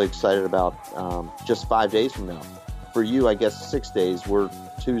 that I'm really excited about just 5 days from now. For you, I guess 6 days. We're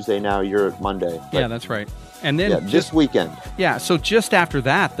Tuesday now. You're at Monday. Yeah, that's right. And then this weekend. Yeah, so just after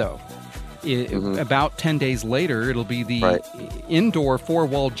that, though, About 10 days later, it'll be the indoor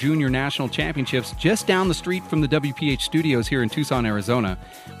four-wall junior national championships just down the street from the WPH studios here in Tucson, Arizona,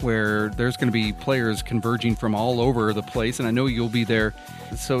 where there's going to be players converging from all over the place, and I know you'll be there.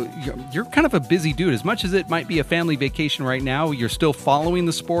 So you're kind of a busy dude. As much as it might be a family vacation right now, you're still following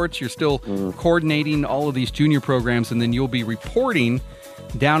the sports, you're still coordinating all of these junior programs, and then you'll be reporting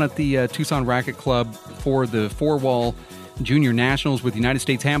down at the Tucson Racquet Club for the four-wall Junior Nationals with the United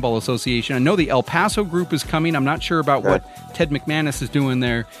States Handball Association. I know the El Paso group is coming. I'm not sure about what Ted McManus is doing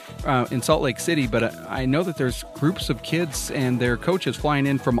there in Salt Lake City, but I know that there's groups of kids and their coaches flying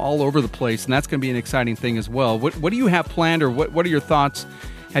in from all over the place, and that's going to be an exciting thing as well. What do you have planned, or what are your thoughts?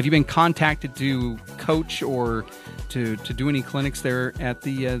 Have you been contacted to coach or to do any clinics there at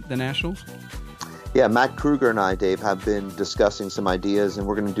the Nationals? Yeah, Matt Kruger and I, Dave, have been discussing some ideas, and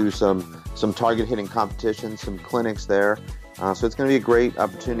we're going to do some target hitting competitions, some clinics there. So it's going to be a great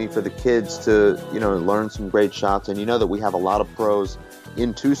opportunity for the kids to, learn some great shots. And you know that we have a lot of pros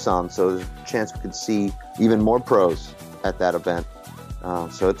in Tucson, so there's a chance we could see even more pros at that event.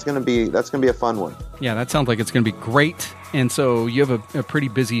 So that's going to be a fun one. Yeah, that sounds like it's going to be great. And so you have a pretty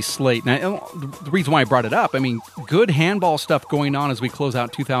busy slate. Now, the reason why I brought it up, I mean, good handball stuff going on as we close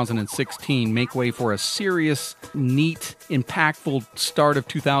out 2016, make way for a serious, neat, impactful start of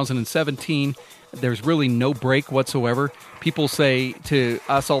 2017. There's really no break whatsoever. People say to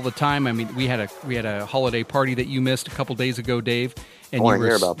us all the time, I mean, we had a holiday party that you missed a couple days ago, Dave. And you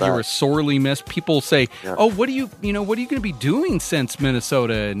were sorely missed. People say, "Oh, what are you going to be doing since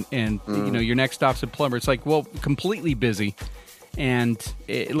Minnesota and your next stop's in Plumber?" It's like, well, completely busy. And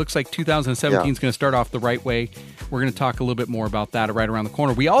it looks like 2017 is going to start off the right way. We're going to talk a little bit more about that right around the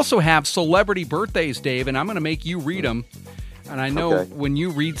corner. We also have celebrity birthdays, Dave, and I'm going to make you read them. And I know when you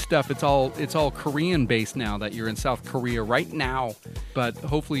read stuff, it's all Korean based now that you're in South Korea right now. But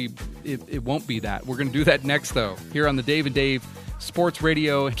hopefully it won't be that. We're going to do that next, though, here on the Dave and Dave Sports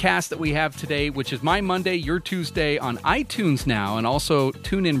Radio cast that we have today, which is my Monday, your Tuesday, on iTunes now, and also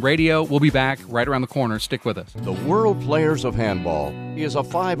TuneIn Radio. We'll be back right around the corner. Stick with us. The World Players of Handball is a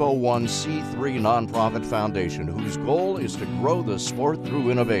 501c3 nonprofit foundation whose goal is to grow the sport through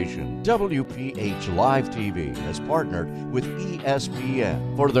innovation. WPH Live TV has partnered with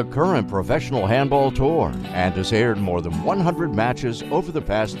ESPN for the current professional handball tour and has aired more than 100 matches over the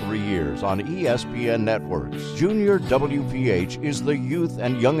past 3 years on ESPN networks. Junior WPH is the youth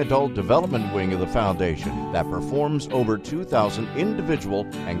and young adult development wing of the foundation that performs over 2,000 individual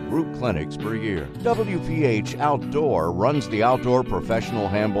and group clinics per year. WPH Outdoor runs the Outdoor Professional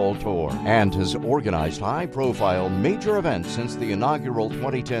Handball Tour and has organized high-profile major events since the inaugural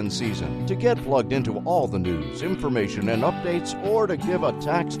 2010 season. To get plugged into all the news, information, and updates, or to give a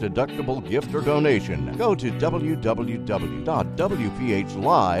tax-deductible gift or donation, go to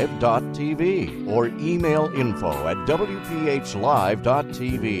www.wphlive.tv or email info@wphlive.tv.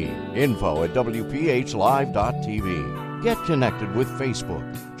 info@wphlive.tv. Get connected with Facebook,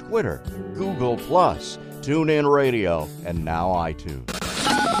 Twitter, Google+, TuneIn Radio, and now iTunes.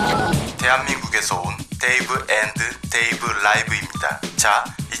 대한민국에서 온 데이브 앤드 데이브 라이브입니다. 자,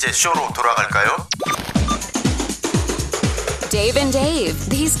 이제 쇼로 돌아갈까요? Dave and Dave.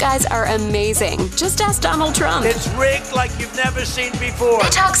 These guys are amazing. Just ask Donald Trump. It's rigged like you've never seen before. They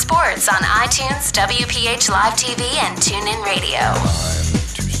talk sports on iTunes, WPH Live TV, and TuneIn Radio. I'm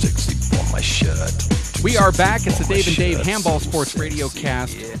too sexy for my shirt. We are back. It's the Dave and Dave Handball Sports Radio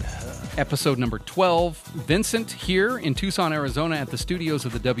cast, episode number 12. Vincent here in Tucson, Arizona at the studios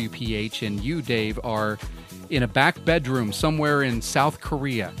of the WPH, and you, Dave, are in a back bedroom somewhere in South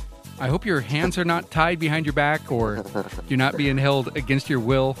Korea. I hope your hands are not tied behind your back or you're not being held against your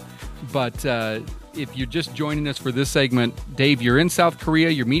will. But if you're just joining us for this segment, Dave, you're in South Korea.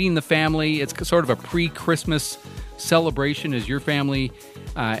 You're meeting the family. It's sort of a pre-Christmas celebration as your family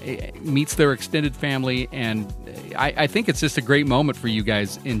meets their extended family. And I think it's just a great moment for you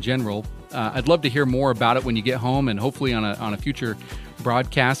guys in general. I'd love to hear more about it when you get home and hopefully on a future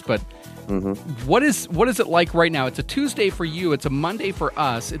broadcast. But what is it like right now? It's a Tuesday for you. It's a Monday for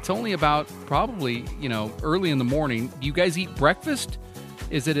us. It's only about probably, early in the morning. Do you guys eat breakfast?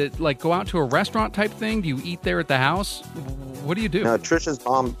 Is it like go out to a restaurant type thing? Do you eat there at the house? What do you do? No, Trisha's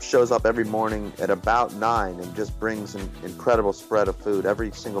mom shows up every morning at about 9 and just brings an incredible spread of food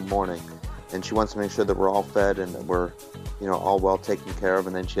every single morning. And she wants to make sure that we're all fed and that we're, all well taken care of.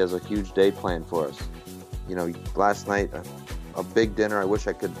 And then she has a huge day planned for us. Last night, a big dinner. I wish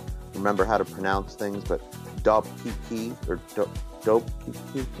I could remember how to pronounce things, but dope kiki or dope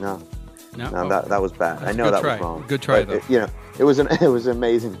kiki? No, that was bad. I know that was wrong. Good try, though. It was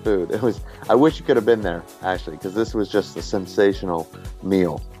amazing food. I wish you could have been there, actually, because this was just a sensational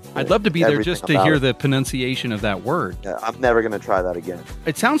meal. I'd love to be there just to hear the pronunciation of that word. Yeah, I'm never going to try that again.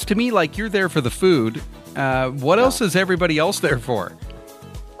 It sounds to me like you're there for the food. What else is everybody else there for?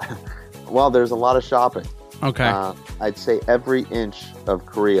 Well, there's a lot of shopping. Okay. I'd say every inch of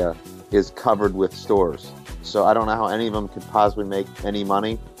Korea is covered with stores. So I don't know how any of them could possibly make any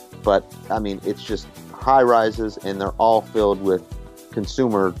money. But, I mean, it's just high rises, and they're all filled with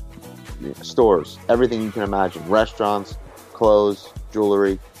consumer stores. Everything you can imagine. Restaurants, clothes,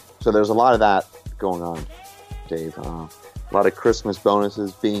 jewelry. So there's a lot of that going on, Dave. A lot of Christmas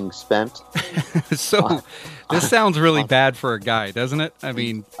bonuses being spent. So this sounds really bad for a guy, doesn't it? I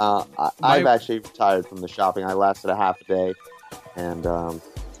mean, I've actually retired from the shopping. I lasted a half a day, and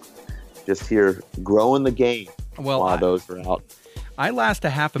just here growing the game while those are out. I last a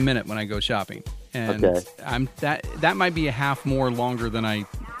half a minute when I go shopping, and that might be a half more longer than I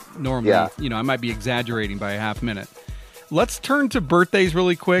normally. Yeah. I might be exaggerating by a half minute. Let's turn to birthdays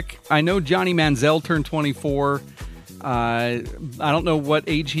really quick. I know Johnny Manziel turned 24. I don't know what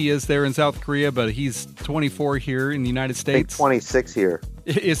age he is there in South Korea, but he's 24 here in the United States. 26 here.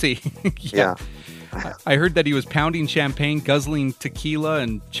 Is he? Yeah. I heard that he was pounding champagne, guzzling tequila,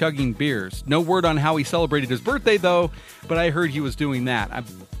 and chugging beers. No word on how he celebrated his birthday, though, but I heard he was doing that.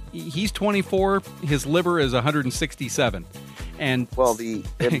 He's 24. His liver is 167. And well, the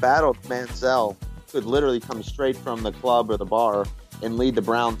embattled Manziel could literally come straight from the club or the bar and lead the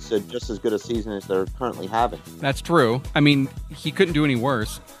Browns to just as good a season as they're currently having. That's true. I mean, he couldn't do any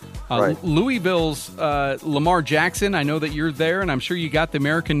worse. Right. Louisville's Lamar Jackson, I know that you're there, and I'm sure you got the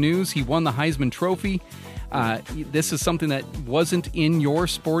American news. He won the Heisman Trophy. This is something that wasn't in your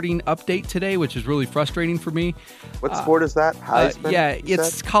sporting update today, which is really frustrating for me. What sport is that? Heisman?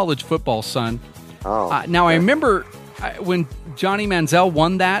 It's college football, son. Now, I remember when Johnny Manziel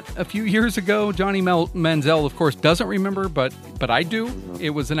won that a few years ago. Johnny Manziel, of course, doesn't remember, but I do. Mm-hmm. It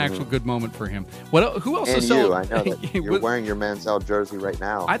was an actual good moment for him. Who else? And you, I know that you're wearing your Manziel jersey right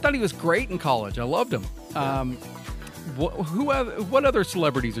now. I thought he was great in college. I loved him. What other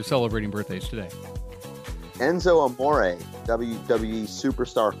celebrities are celebrating birthdays today? Enzo Amore, WWE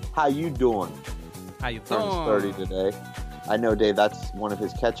superstar. How you doing? How you doing? Turns 30 today. I know, Dave, that's one of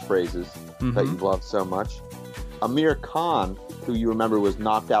his catchphrases that you love so much. Amir Khan, who you remember was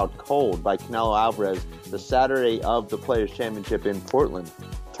knocked out cold by Canelo Alvarez the Saturday of the Players' Championship in Portland,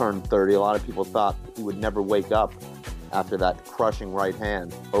 turned 30. A lot of people thought he would never wake up after that crushing right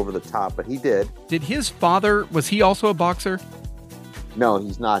hand over the top, but he did. Did his father, was he also a boxer? No,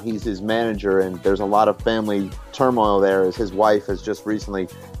 he's not. He's his manager, and there's a lot of family turmoil there as his wife has just recently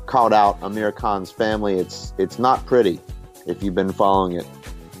called out Amir Khan's family. It's not pretty if you've been following it.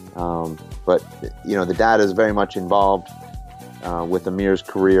 But, the dad is very much involved with Amir's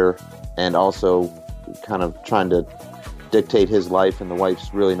career and also kind of trying to dictate his life, and the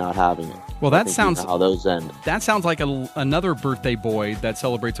wife's really not having it. Well, that sounds how those end. That sounds like another birthday boy that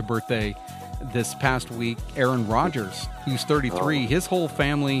celebrates a birthday this past week, Aaron Rodgers, who's 33. His whole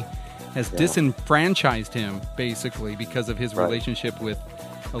family has disenfranchised him, basically, because of his relationship with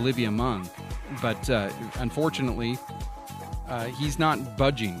Olivia Munn. But unfortunately, he's not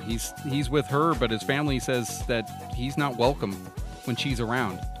budging. He's with her, but his family says that he's not welcome when she's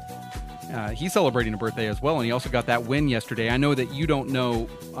around. He's celebrating a birthday as well, and he also got that win yesterday. I know that you don't know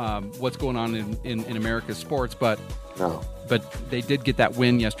what's going on in America's sports, but they did get that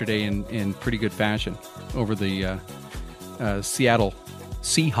win yesterday in pretty good fashion over the Seattle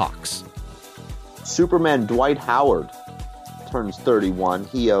Seahawks. Superman Dwight Howard turns 31.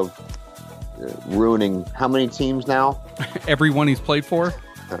 He of ruining how many teams now? Everyone he's played for,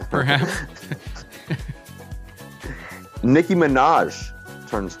 perhaps. Nicki Minaj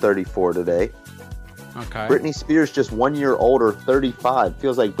turns 34 today. Okay. Britney Spears just 1 year older, 35.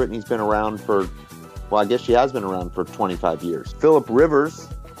 Feels like Britney's been around for, I guess she has been around for 25 years. Phillip Rivers,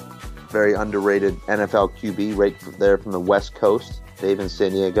 very underrated NFL QB right there from the West Coast. Dave in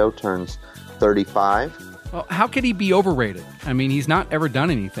San Diego turns 35. Well, how could he be overrated? I mean, he's not ever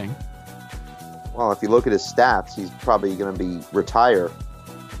done anything. Well, if you look at his stats, he's probably going to retire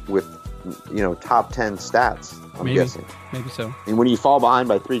with, top 10 stats, I'm guessing. Maybe so. And when you fall behind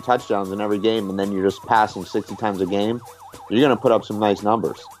by 3 touchdowns in every game and then you're just passing 60 times a game, you're going to put up some nice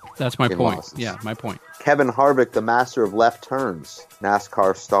numbers. That's my point. Losses. Yeah, my point. Kevin Harvick, the master of left turns,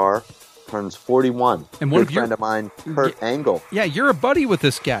 NASCAR star, turns 41. And one friend of mine, Kurt Angle. Yeah, you're a buddy with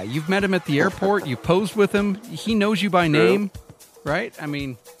this guy. You've met him at the airport. You posed with him. He knows you by name, right? I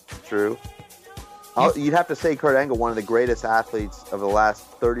mean... True. You'd have to say Kurt Angle, one of the greatest athletes of the last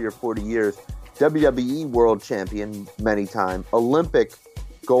 30 or 40 years. WWE world champion many times. Olympic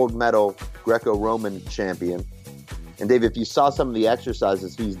gold medal Greco-Roman champion. And Dave, if you saw some of the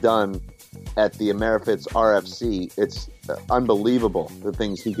exercises he's done at the AmeriFit's RFC, it's unbelievable the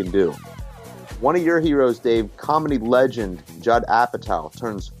things he can do. One of your heroes, Dave, comedy legend Judd Apatow,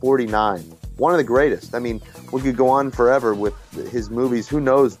 turns 49. One of the greatest. I mean, we could go on forever with his movies. Who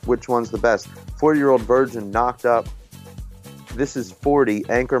knows which one's the best? 40-Year-Old Virgin, Knocked Up, This Is 40,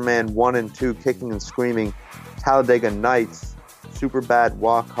 Anchorman 1 and 2, Kicking and Screaming, Talladega Nights, Superbad,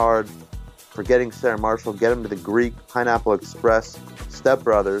 Walk Hard, Forgetting Sarah Marshall, Get Him to the Greek, Pineapple Express, Step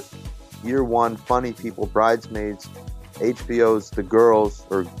Brothers, Year One, Funny People, Bridesmaids, HBO's The Girls,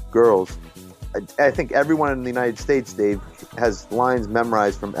 I think everyone in the United States, Dave, has lines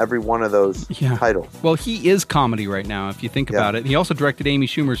memorized from every one of those titles. Well, he is comedy right now, if you think about it. He also directed Amy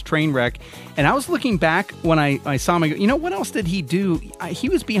Schumer's Trainwreck. And I was looking back when I saw him, I go, you know, what else did he do? He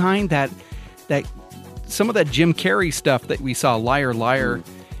was behind that some of that Jim Carrey stuff that we saw, Liar, Liar.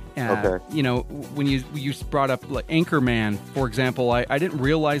 You know, when you brought up like Anchorman, for example, I didn't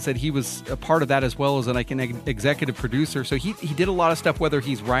realize that he was a part of that as well as an executive producer. So he did a lot of stuff, whether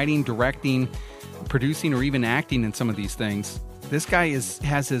he's writing, directing, producing, or even acting in some of these things. This guy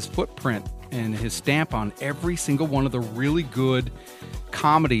has his footprint and his stamp on every single one of the really good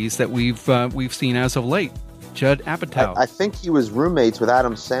comedies that we've seen as of late. Judd Apatow. I think he was roommates with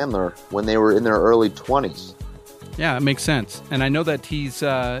Adam Sandler when they were in their early 20s. Yeah, it makes sense. And I know that he's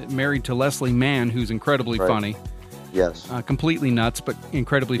married to Leslie Mann, who's incredibly funny. Yes. Completely nuts, but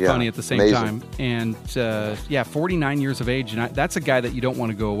incredibly funny at the same time. And 49 years of age, and that's a guy that you don't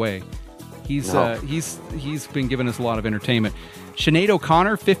want to go away. He's been giving us a lot of entertainment. Sinead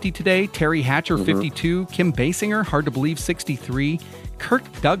O'Connor, 50 today. Terry Hatcher, 52. Kim Basinger, hard to believe, 63. Kirk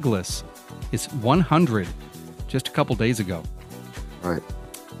Douglas is 100 just a couple days ago. Right.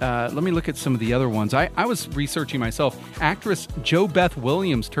 Let me look at some of the other ones. I was researching myself. Actress Jo Beth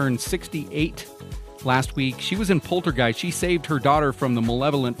Williams turned 68 last week. She was in Poltergeist. She saved her daughter from the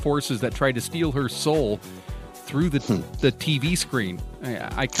malevolent forces that tried to steal her soul through the TV screen.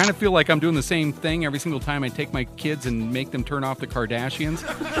 I kind of feel like I'm doing the same thing every single time I take my kids and make them turn off the Kardashians.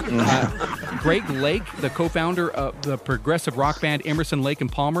 Greg Lake, the co-founder of the progressive rock band Emerson, Lake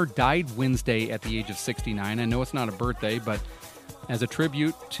and Palmer, died Wednesday at the age of 69. I know it's not a birthday, but as a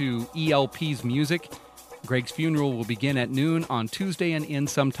tribute to ELP's music, Greg's funeral will begin at noon on Tuesday and end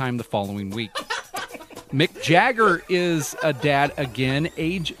sometime the following week. Mick Jagger is a dad again,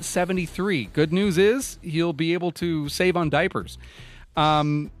 age 73. Good news is he'll be able to save on diapers.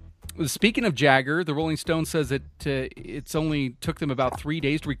 Speaking of Jagger, the Rolling Stone says that it's only took them about 3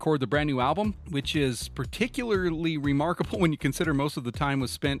 days to record the brand new album, which is particularly remarkable when you consider most of the time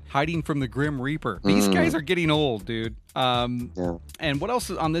was spent hiding from the Grim Reaper. These guys are getting old, dude. And what else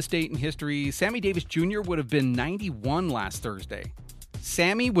is on this date in history? Sammy Davis Jr. would have been 91 last Thursday.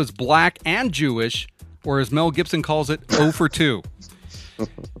 Sammy was black and Jewish, or as Mel Gibson calls it, 0 for 2.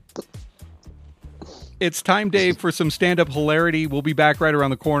 It's time, Dave, for some stand-up hilarity. We'll be back right around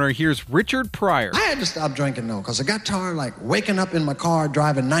the corner. Here's Richard Pryor. I had to stop drinking, though, because I got tired, like, waking up in my car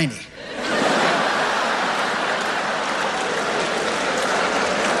driving 90.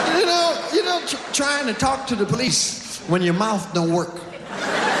 Trying to talk to the police when your mouth don't work.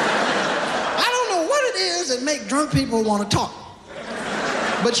 I don't know what it is that make drunk people want to talk.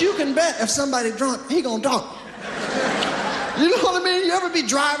 But you can bet if somebody drunk, he gonna talk. You know what I mean? You ever be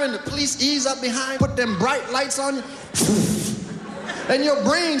driving, the police ease up behind, put them bright lights on you, and your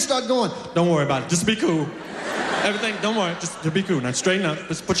brain start going, don't worry about it, just be cool. Everything, don't worry, just be cool. Now straighten up,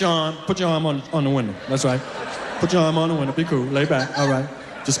 just put your arm on the window. That's right. Put your arm on the window, be cool, lay back, all right.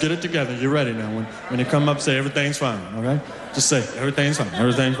 Just get it together, you're ready now. When you come up, say everything's fine, all right? Just say, everything's fine,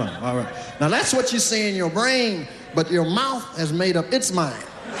 all right. Now that's what you say in your brain, but your mouth has made up its mind.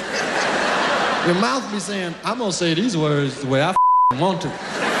 Your mouth be saying, I'm gonna say these words the way I want to.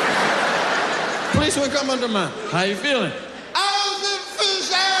 Policeman, come under mine. How you feeling?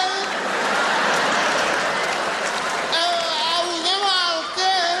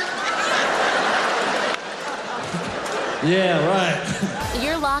 Yeah, right.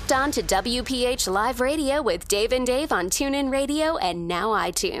 You're locked on to WPH Live Radio with Dave and Dave on TuneIn Radio and now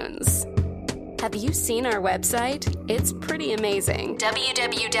iTunes. Have you seen our website? It's pretty amazing.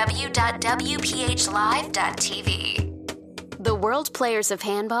 www.wphlive.tv. The World Players of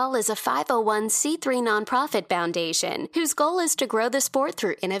Handball is a 501c3 nonprofit foundation whose goal is to grow the sport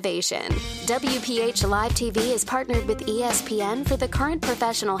through innovation. WPH Live TV is partnered with ESPN for the current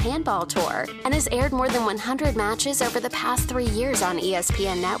professional handball tour and has aired more than 100 matches over the past 3 years on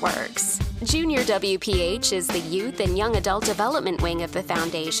ESPN networks. Junior WPH is the youth and young adult development wing of the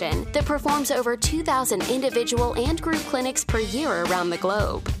foundation that performs over 2,000 individual and group clinics per year around the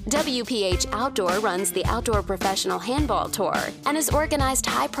globe. WPH Outdoor runs the Outdoor Professional Handball Tour and has organized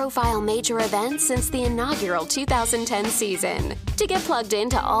high-profile major events since the inaugural 2010 season. To get plugged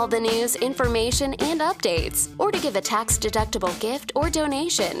into all the news, information, and updates, or to give a tax-deductible gift or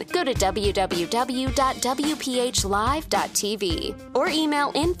donation, go to www.wphlive.tv or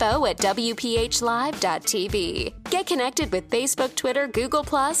email info@wphlive.tv. Get connected with Facebook, Twitter, Google+,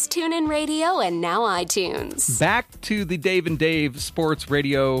 TuneIn Radio, and now iTunes. Back to the Dave and Dave Sports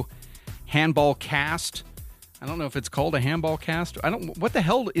Radio Handball Cast. I don't know if it's called a handball cast. What the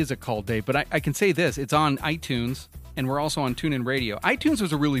hell is it called, Dave? But I can say this. It's on iTunes, and we're also on TuneIn Radio. iTunes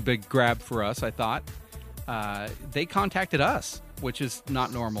was a really big grab for us, I thought. They contacted us, which is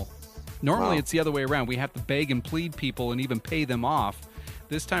not normal. Normally, It's the other way around. We have to beg and plead people and even pay them off.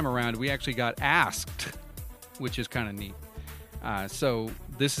 This time around, we actually got asked, which is kind of neat. So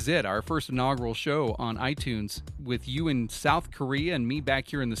this is it, our first inaugural show on iTunes with you in South Korea and me back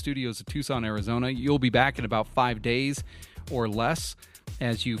here in the studios of Tucson, Arizona. You'll be back in about 5 days or less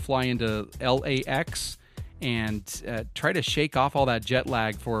as you fly into LAX and try to shake off all that jet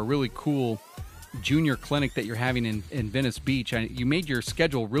lag for a really cool junior clinic that you're having in Venice Beach. You made your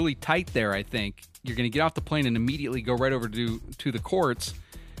schedule really tight there, I think. You're going to get off the plane and immediately go right over to the courts.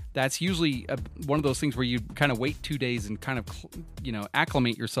 That's usually one of those things where you kind of wait 2 days and kind of,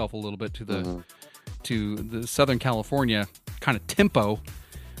 acclimate yourself a little bit to the Southern California kind of tempo.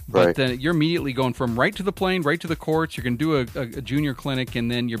 But then you're immediately going from right to the plane, right to the courts. You're going to do a junior clinic, and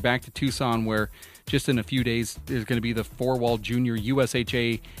then you're back to Tucson, where just in a few days there's going to be the four-wall junior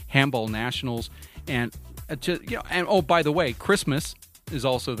USHA Handball Nationals. And by the way, Christmas is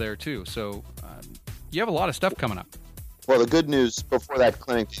also there too. So you have a lot of stuff coming up. Well, the good news before that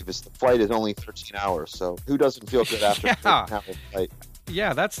clinic is the flight is only 13 hours. So who doesn't feel good after a 13-hour flight?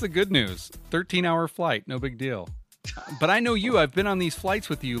 Yeah, that's the good news. 13-hour flight, no big deal. But I know you. I've been on these flights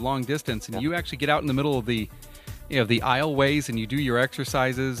with you long distance, and you actually get out in the middle of the aisleways, and you do your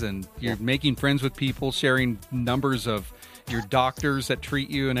exercises, and you're making friends with people, sharing numbers of your doctors that treat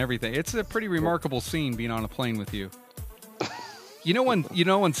you and everything. It's a pretty remarkable scene being on a plane with you. You know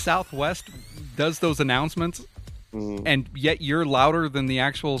when Southwest does those announcements, and yet you're louder than the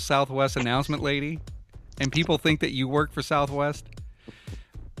actual Southwest announcement lady, and people think that you work for Southwest?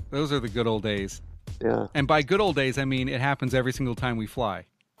 Those are the good old days. Yeah. And by good old days, I mean it happens every single time we fly.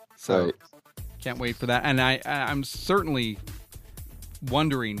 So can't wait for that. And I'm certainly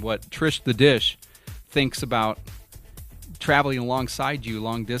wondering what Trish the Dish thinks about traveling alongside you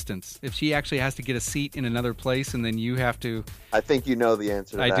long distance. If she actually has to get a seat in another place and then you have to... I think you know the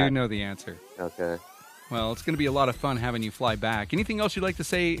answer to that. I do know the answer. Okay. Well, it's going to be a lot of fun having you fly back. Anything else you'd like to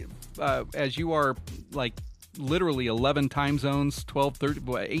say as you are like literally 11 time zones, 12, 30,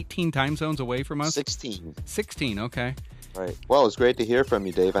 18 time zones away from us? 16. 16, okay. Right. Well, it's great to hear from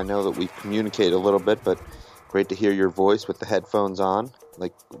you, Dave. I know that we've communicated a little bit, but great to hear your voice with the headphones on,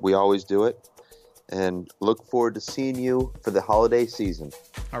 like we always do it. And look forward to seeing you for the holiday season.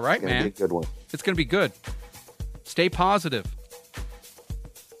 All right, man. It's going to be a good one. It's going to be good. Stay positive.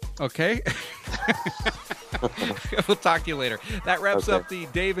 Okay? We'll talk to you later. That wraps up the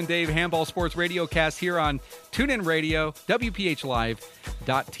Dave and Dave Handball Sports Radio Cast here on TuneIn Radio,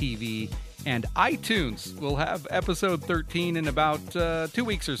 WPHLive.tv, and iTunes. We'll have episode 13 in about 2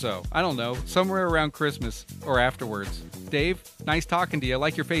 weeks or so. I don't know, somewhere around Christmas or afterwards. Dave, nice talking to you. I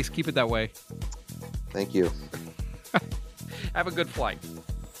like your face. Keep it that way. Thank you. Have a good flight.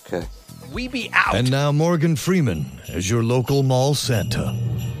 Okay. We be out. And now Morgan Freeman as your local mall Santa.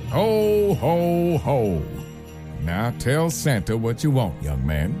 Ho, ho, ho. Now tell Santa what you want, young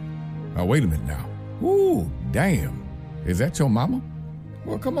man. Oh, wait a minute now. Ooh, damn. Is that your mama?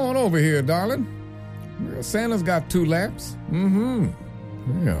 Well, come on over here, darling. Well, Santa's got 2 laps.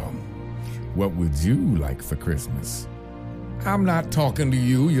 Well, what would you like for Christmas? I'm not talking to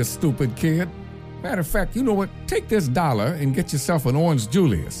you, you stupid kid. Matter of fact, you know what? Take this $1 and get yourself an Orange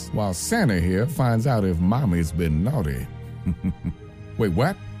Julius while Santa here finds out if Mommy's been naughty. Wait,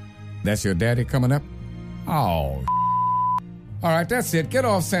 what? That's your daddy coming up? Oh, all right, that's it. Get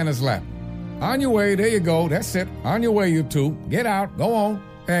off Santa's lap. On your way, there you go. That's it. On your way, you two. Get out, go on,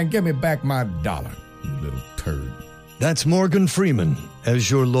 and give me back my $1, you little turd. That's Morgan Freeman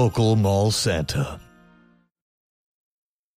as your local mall Santa.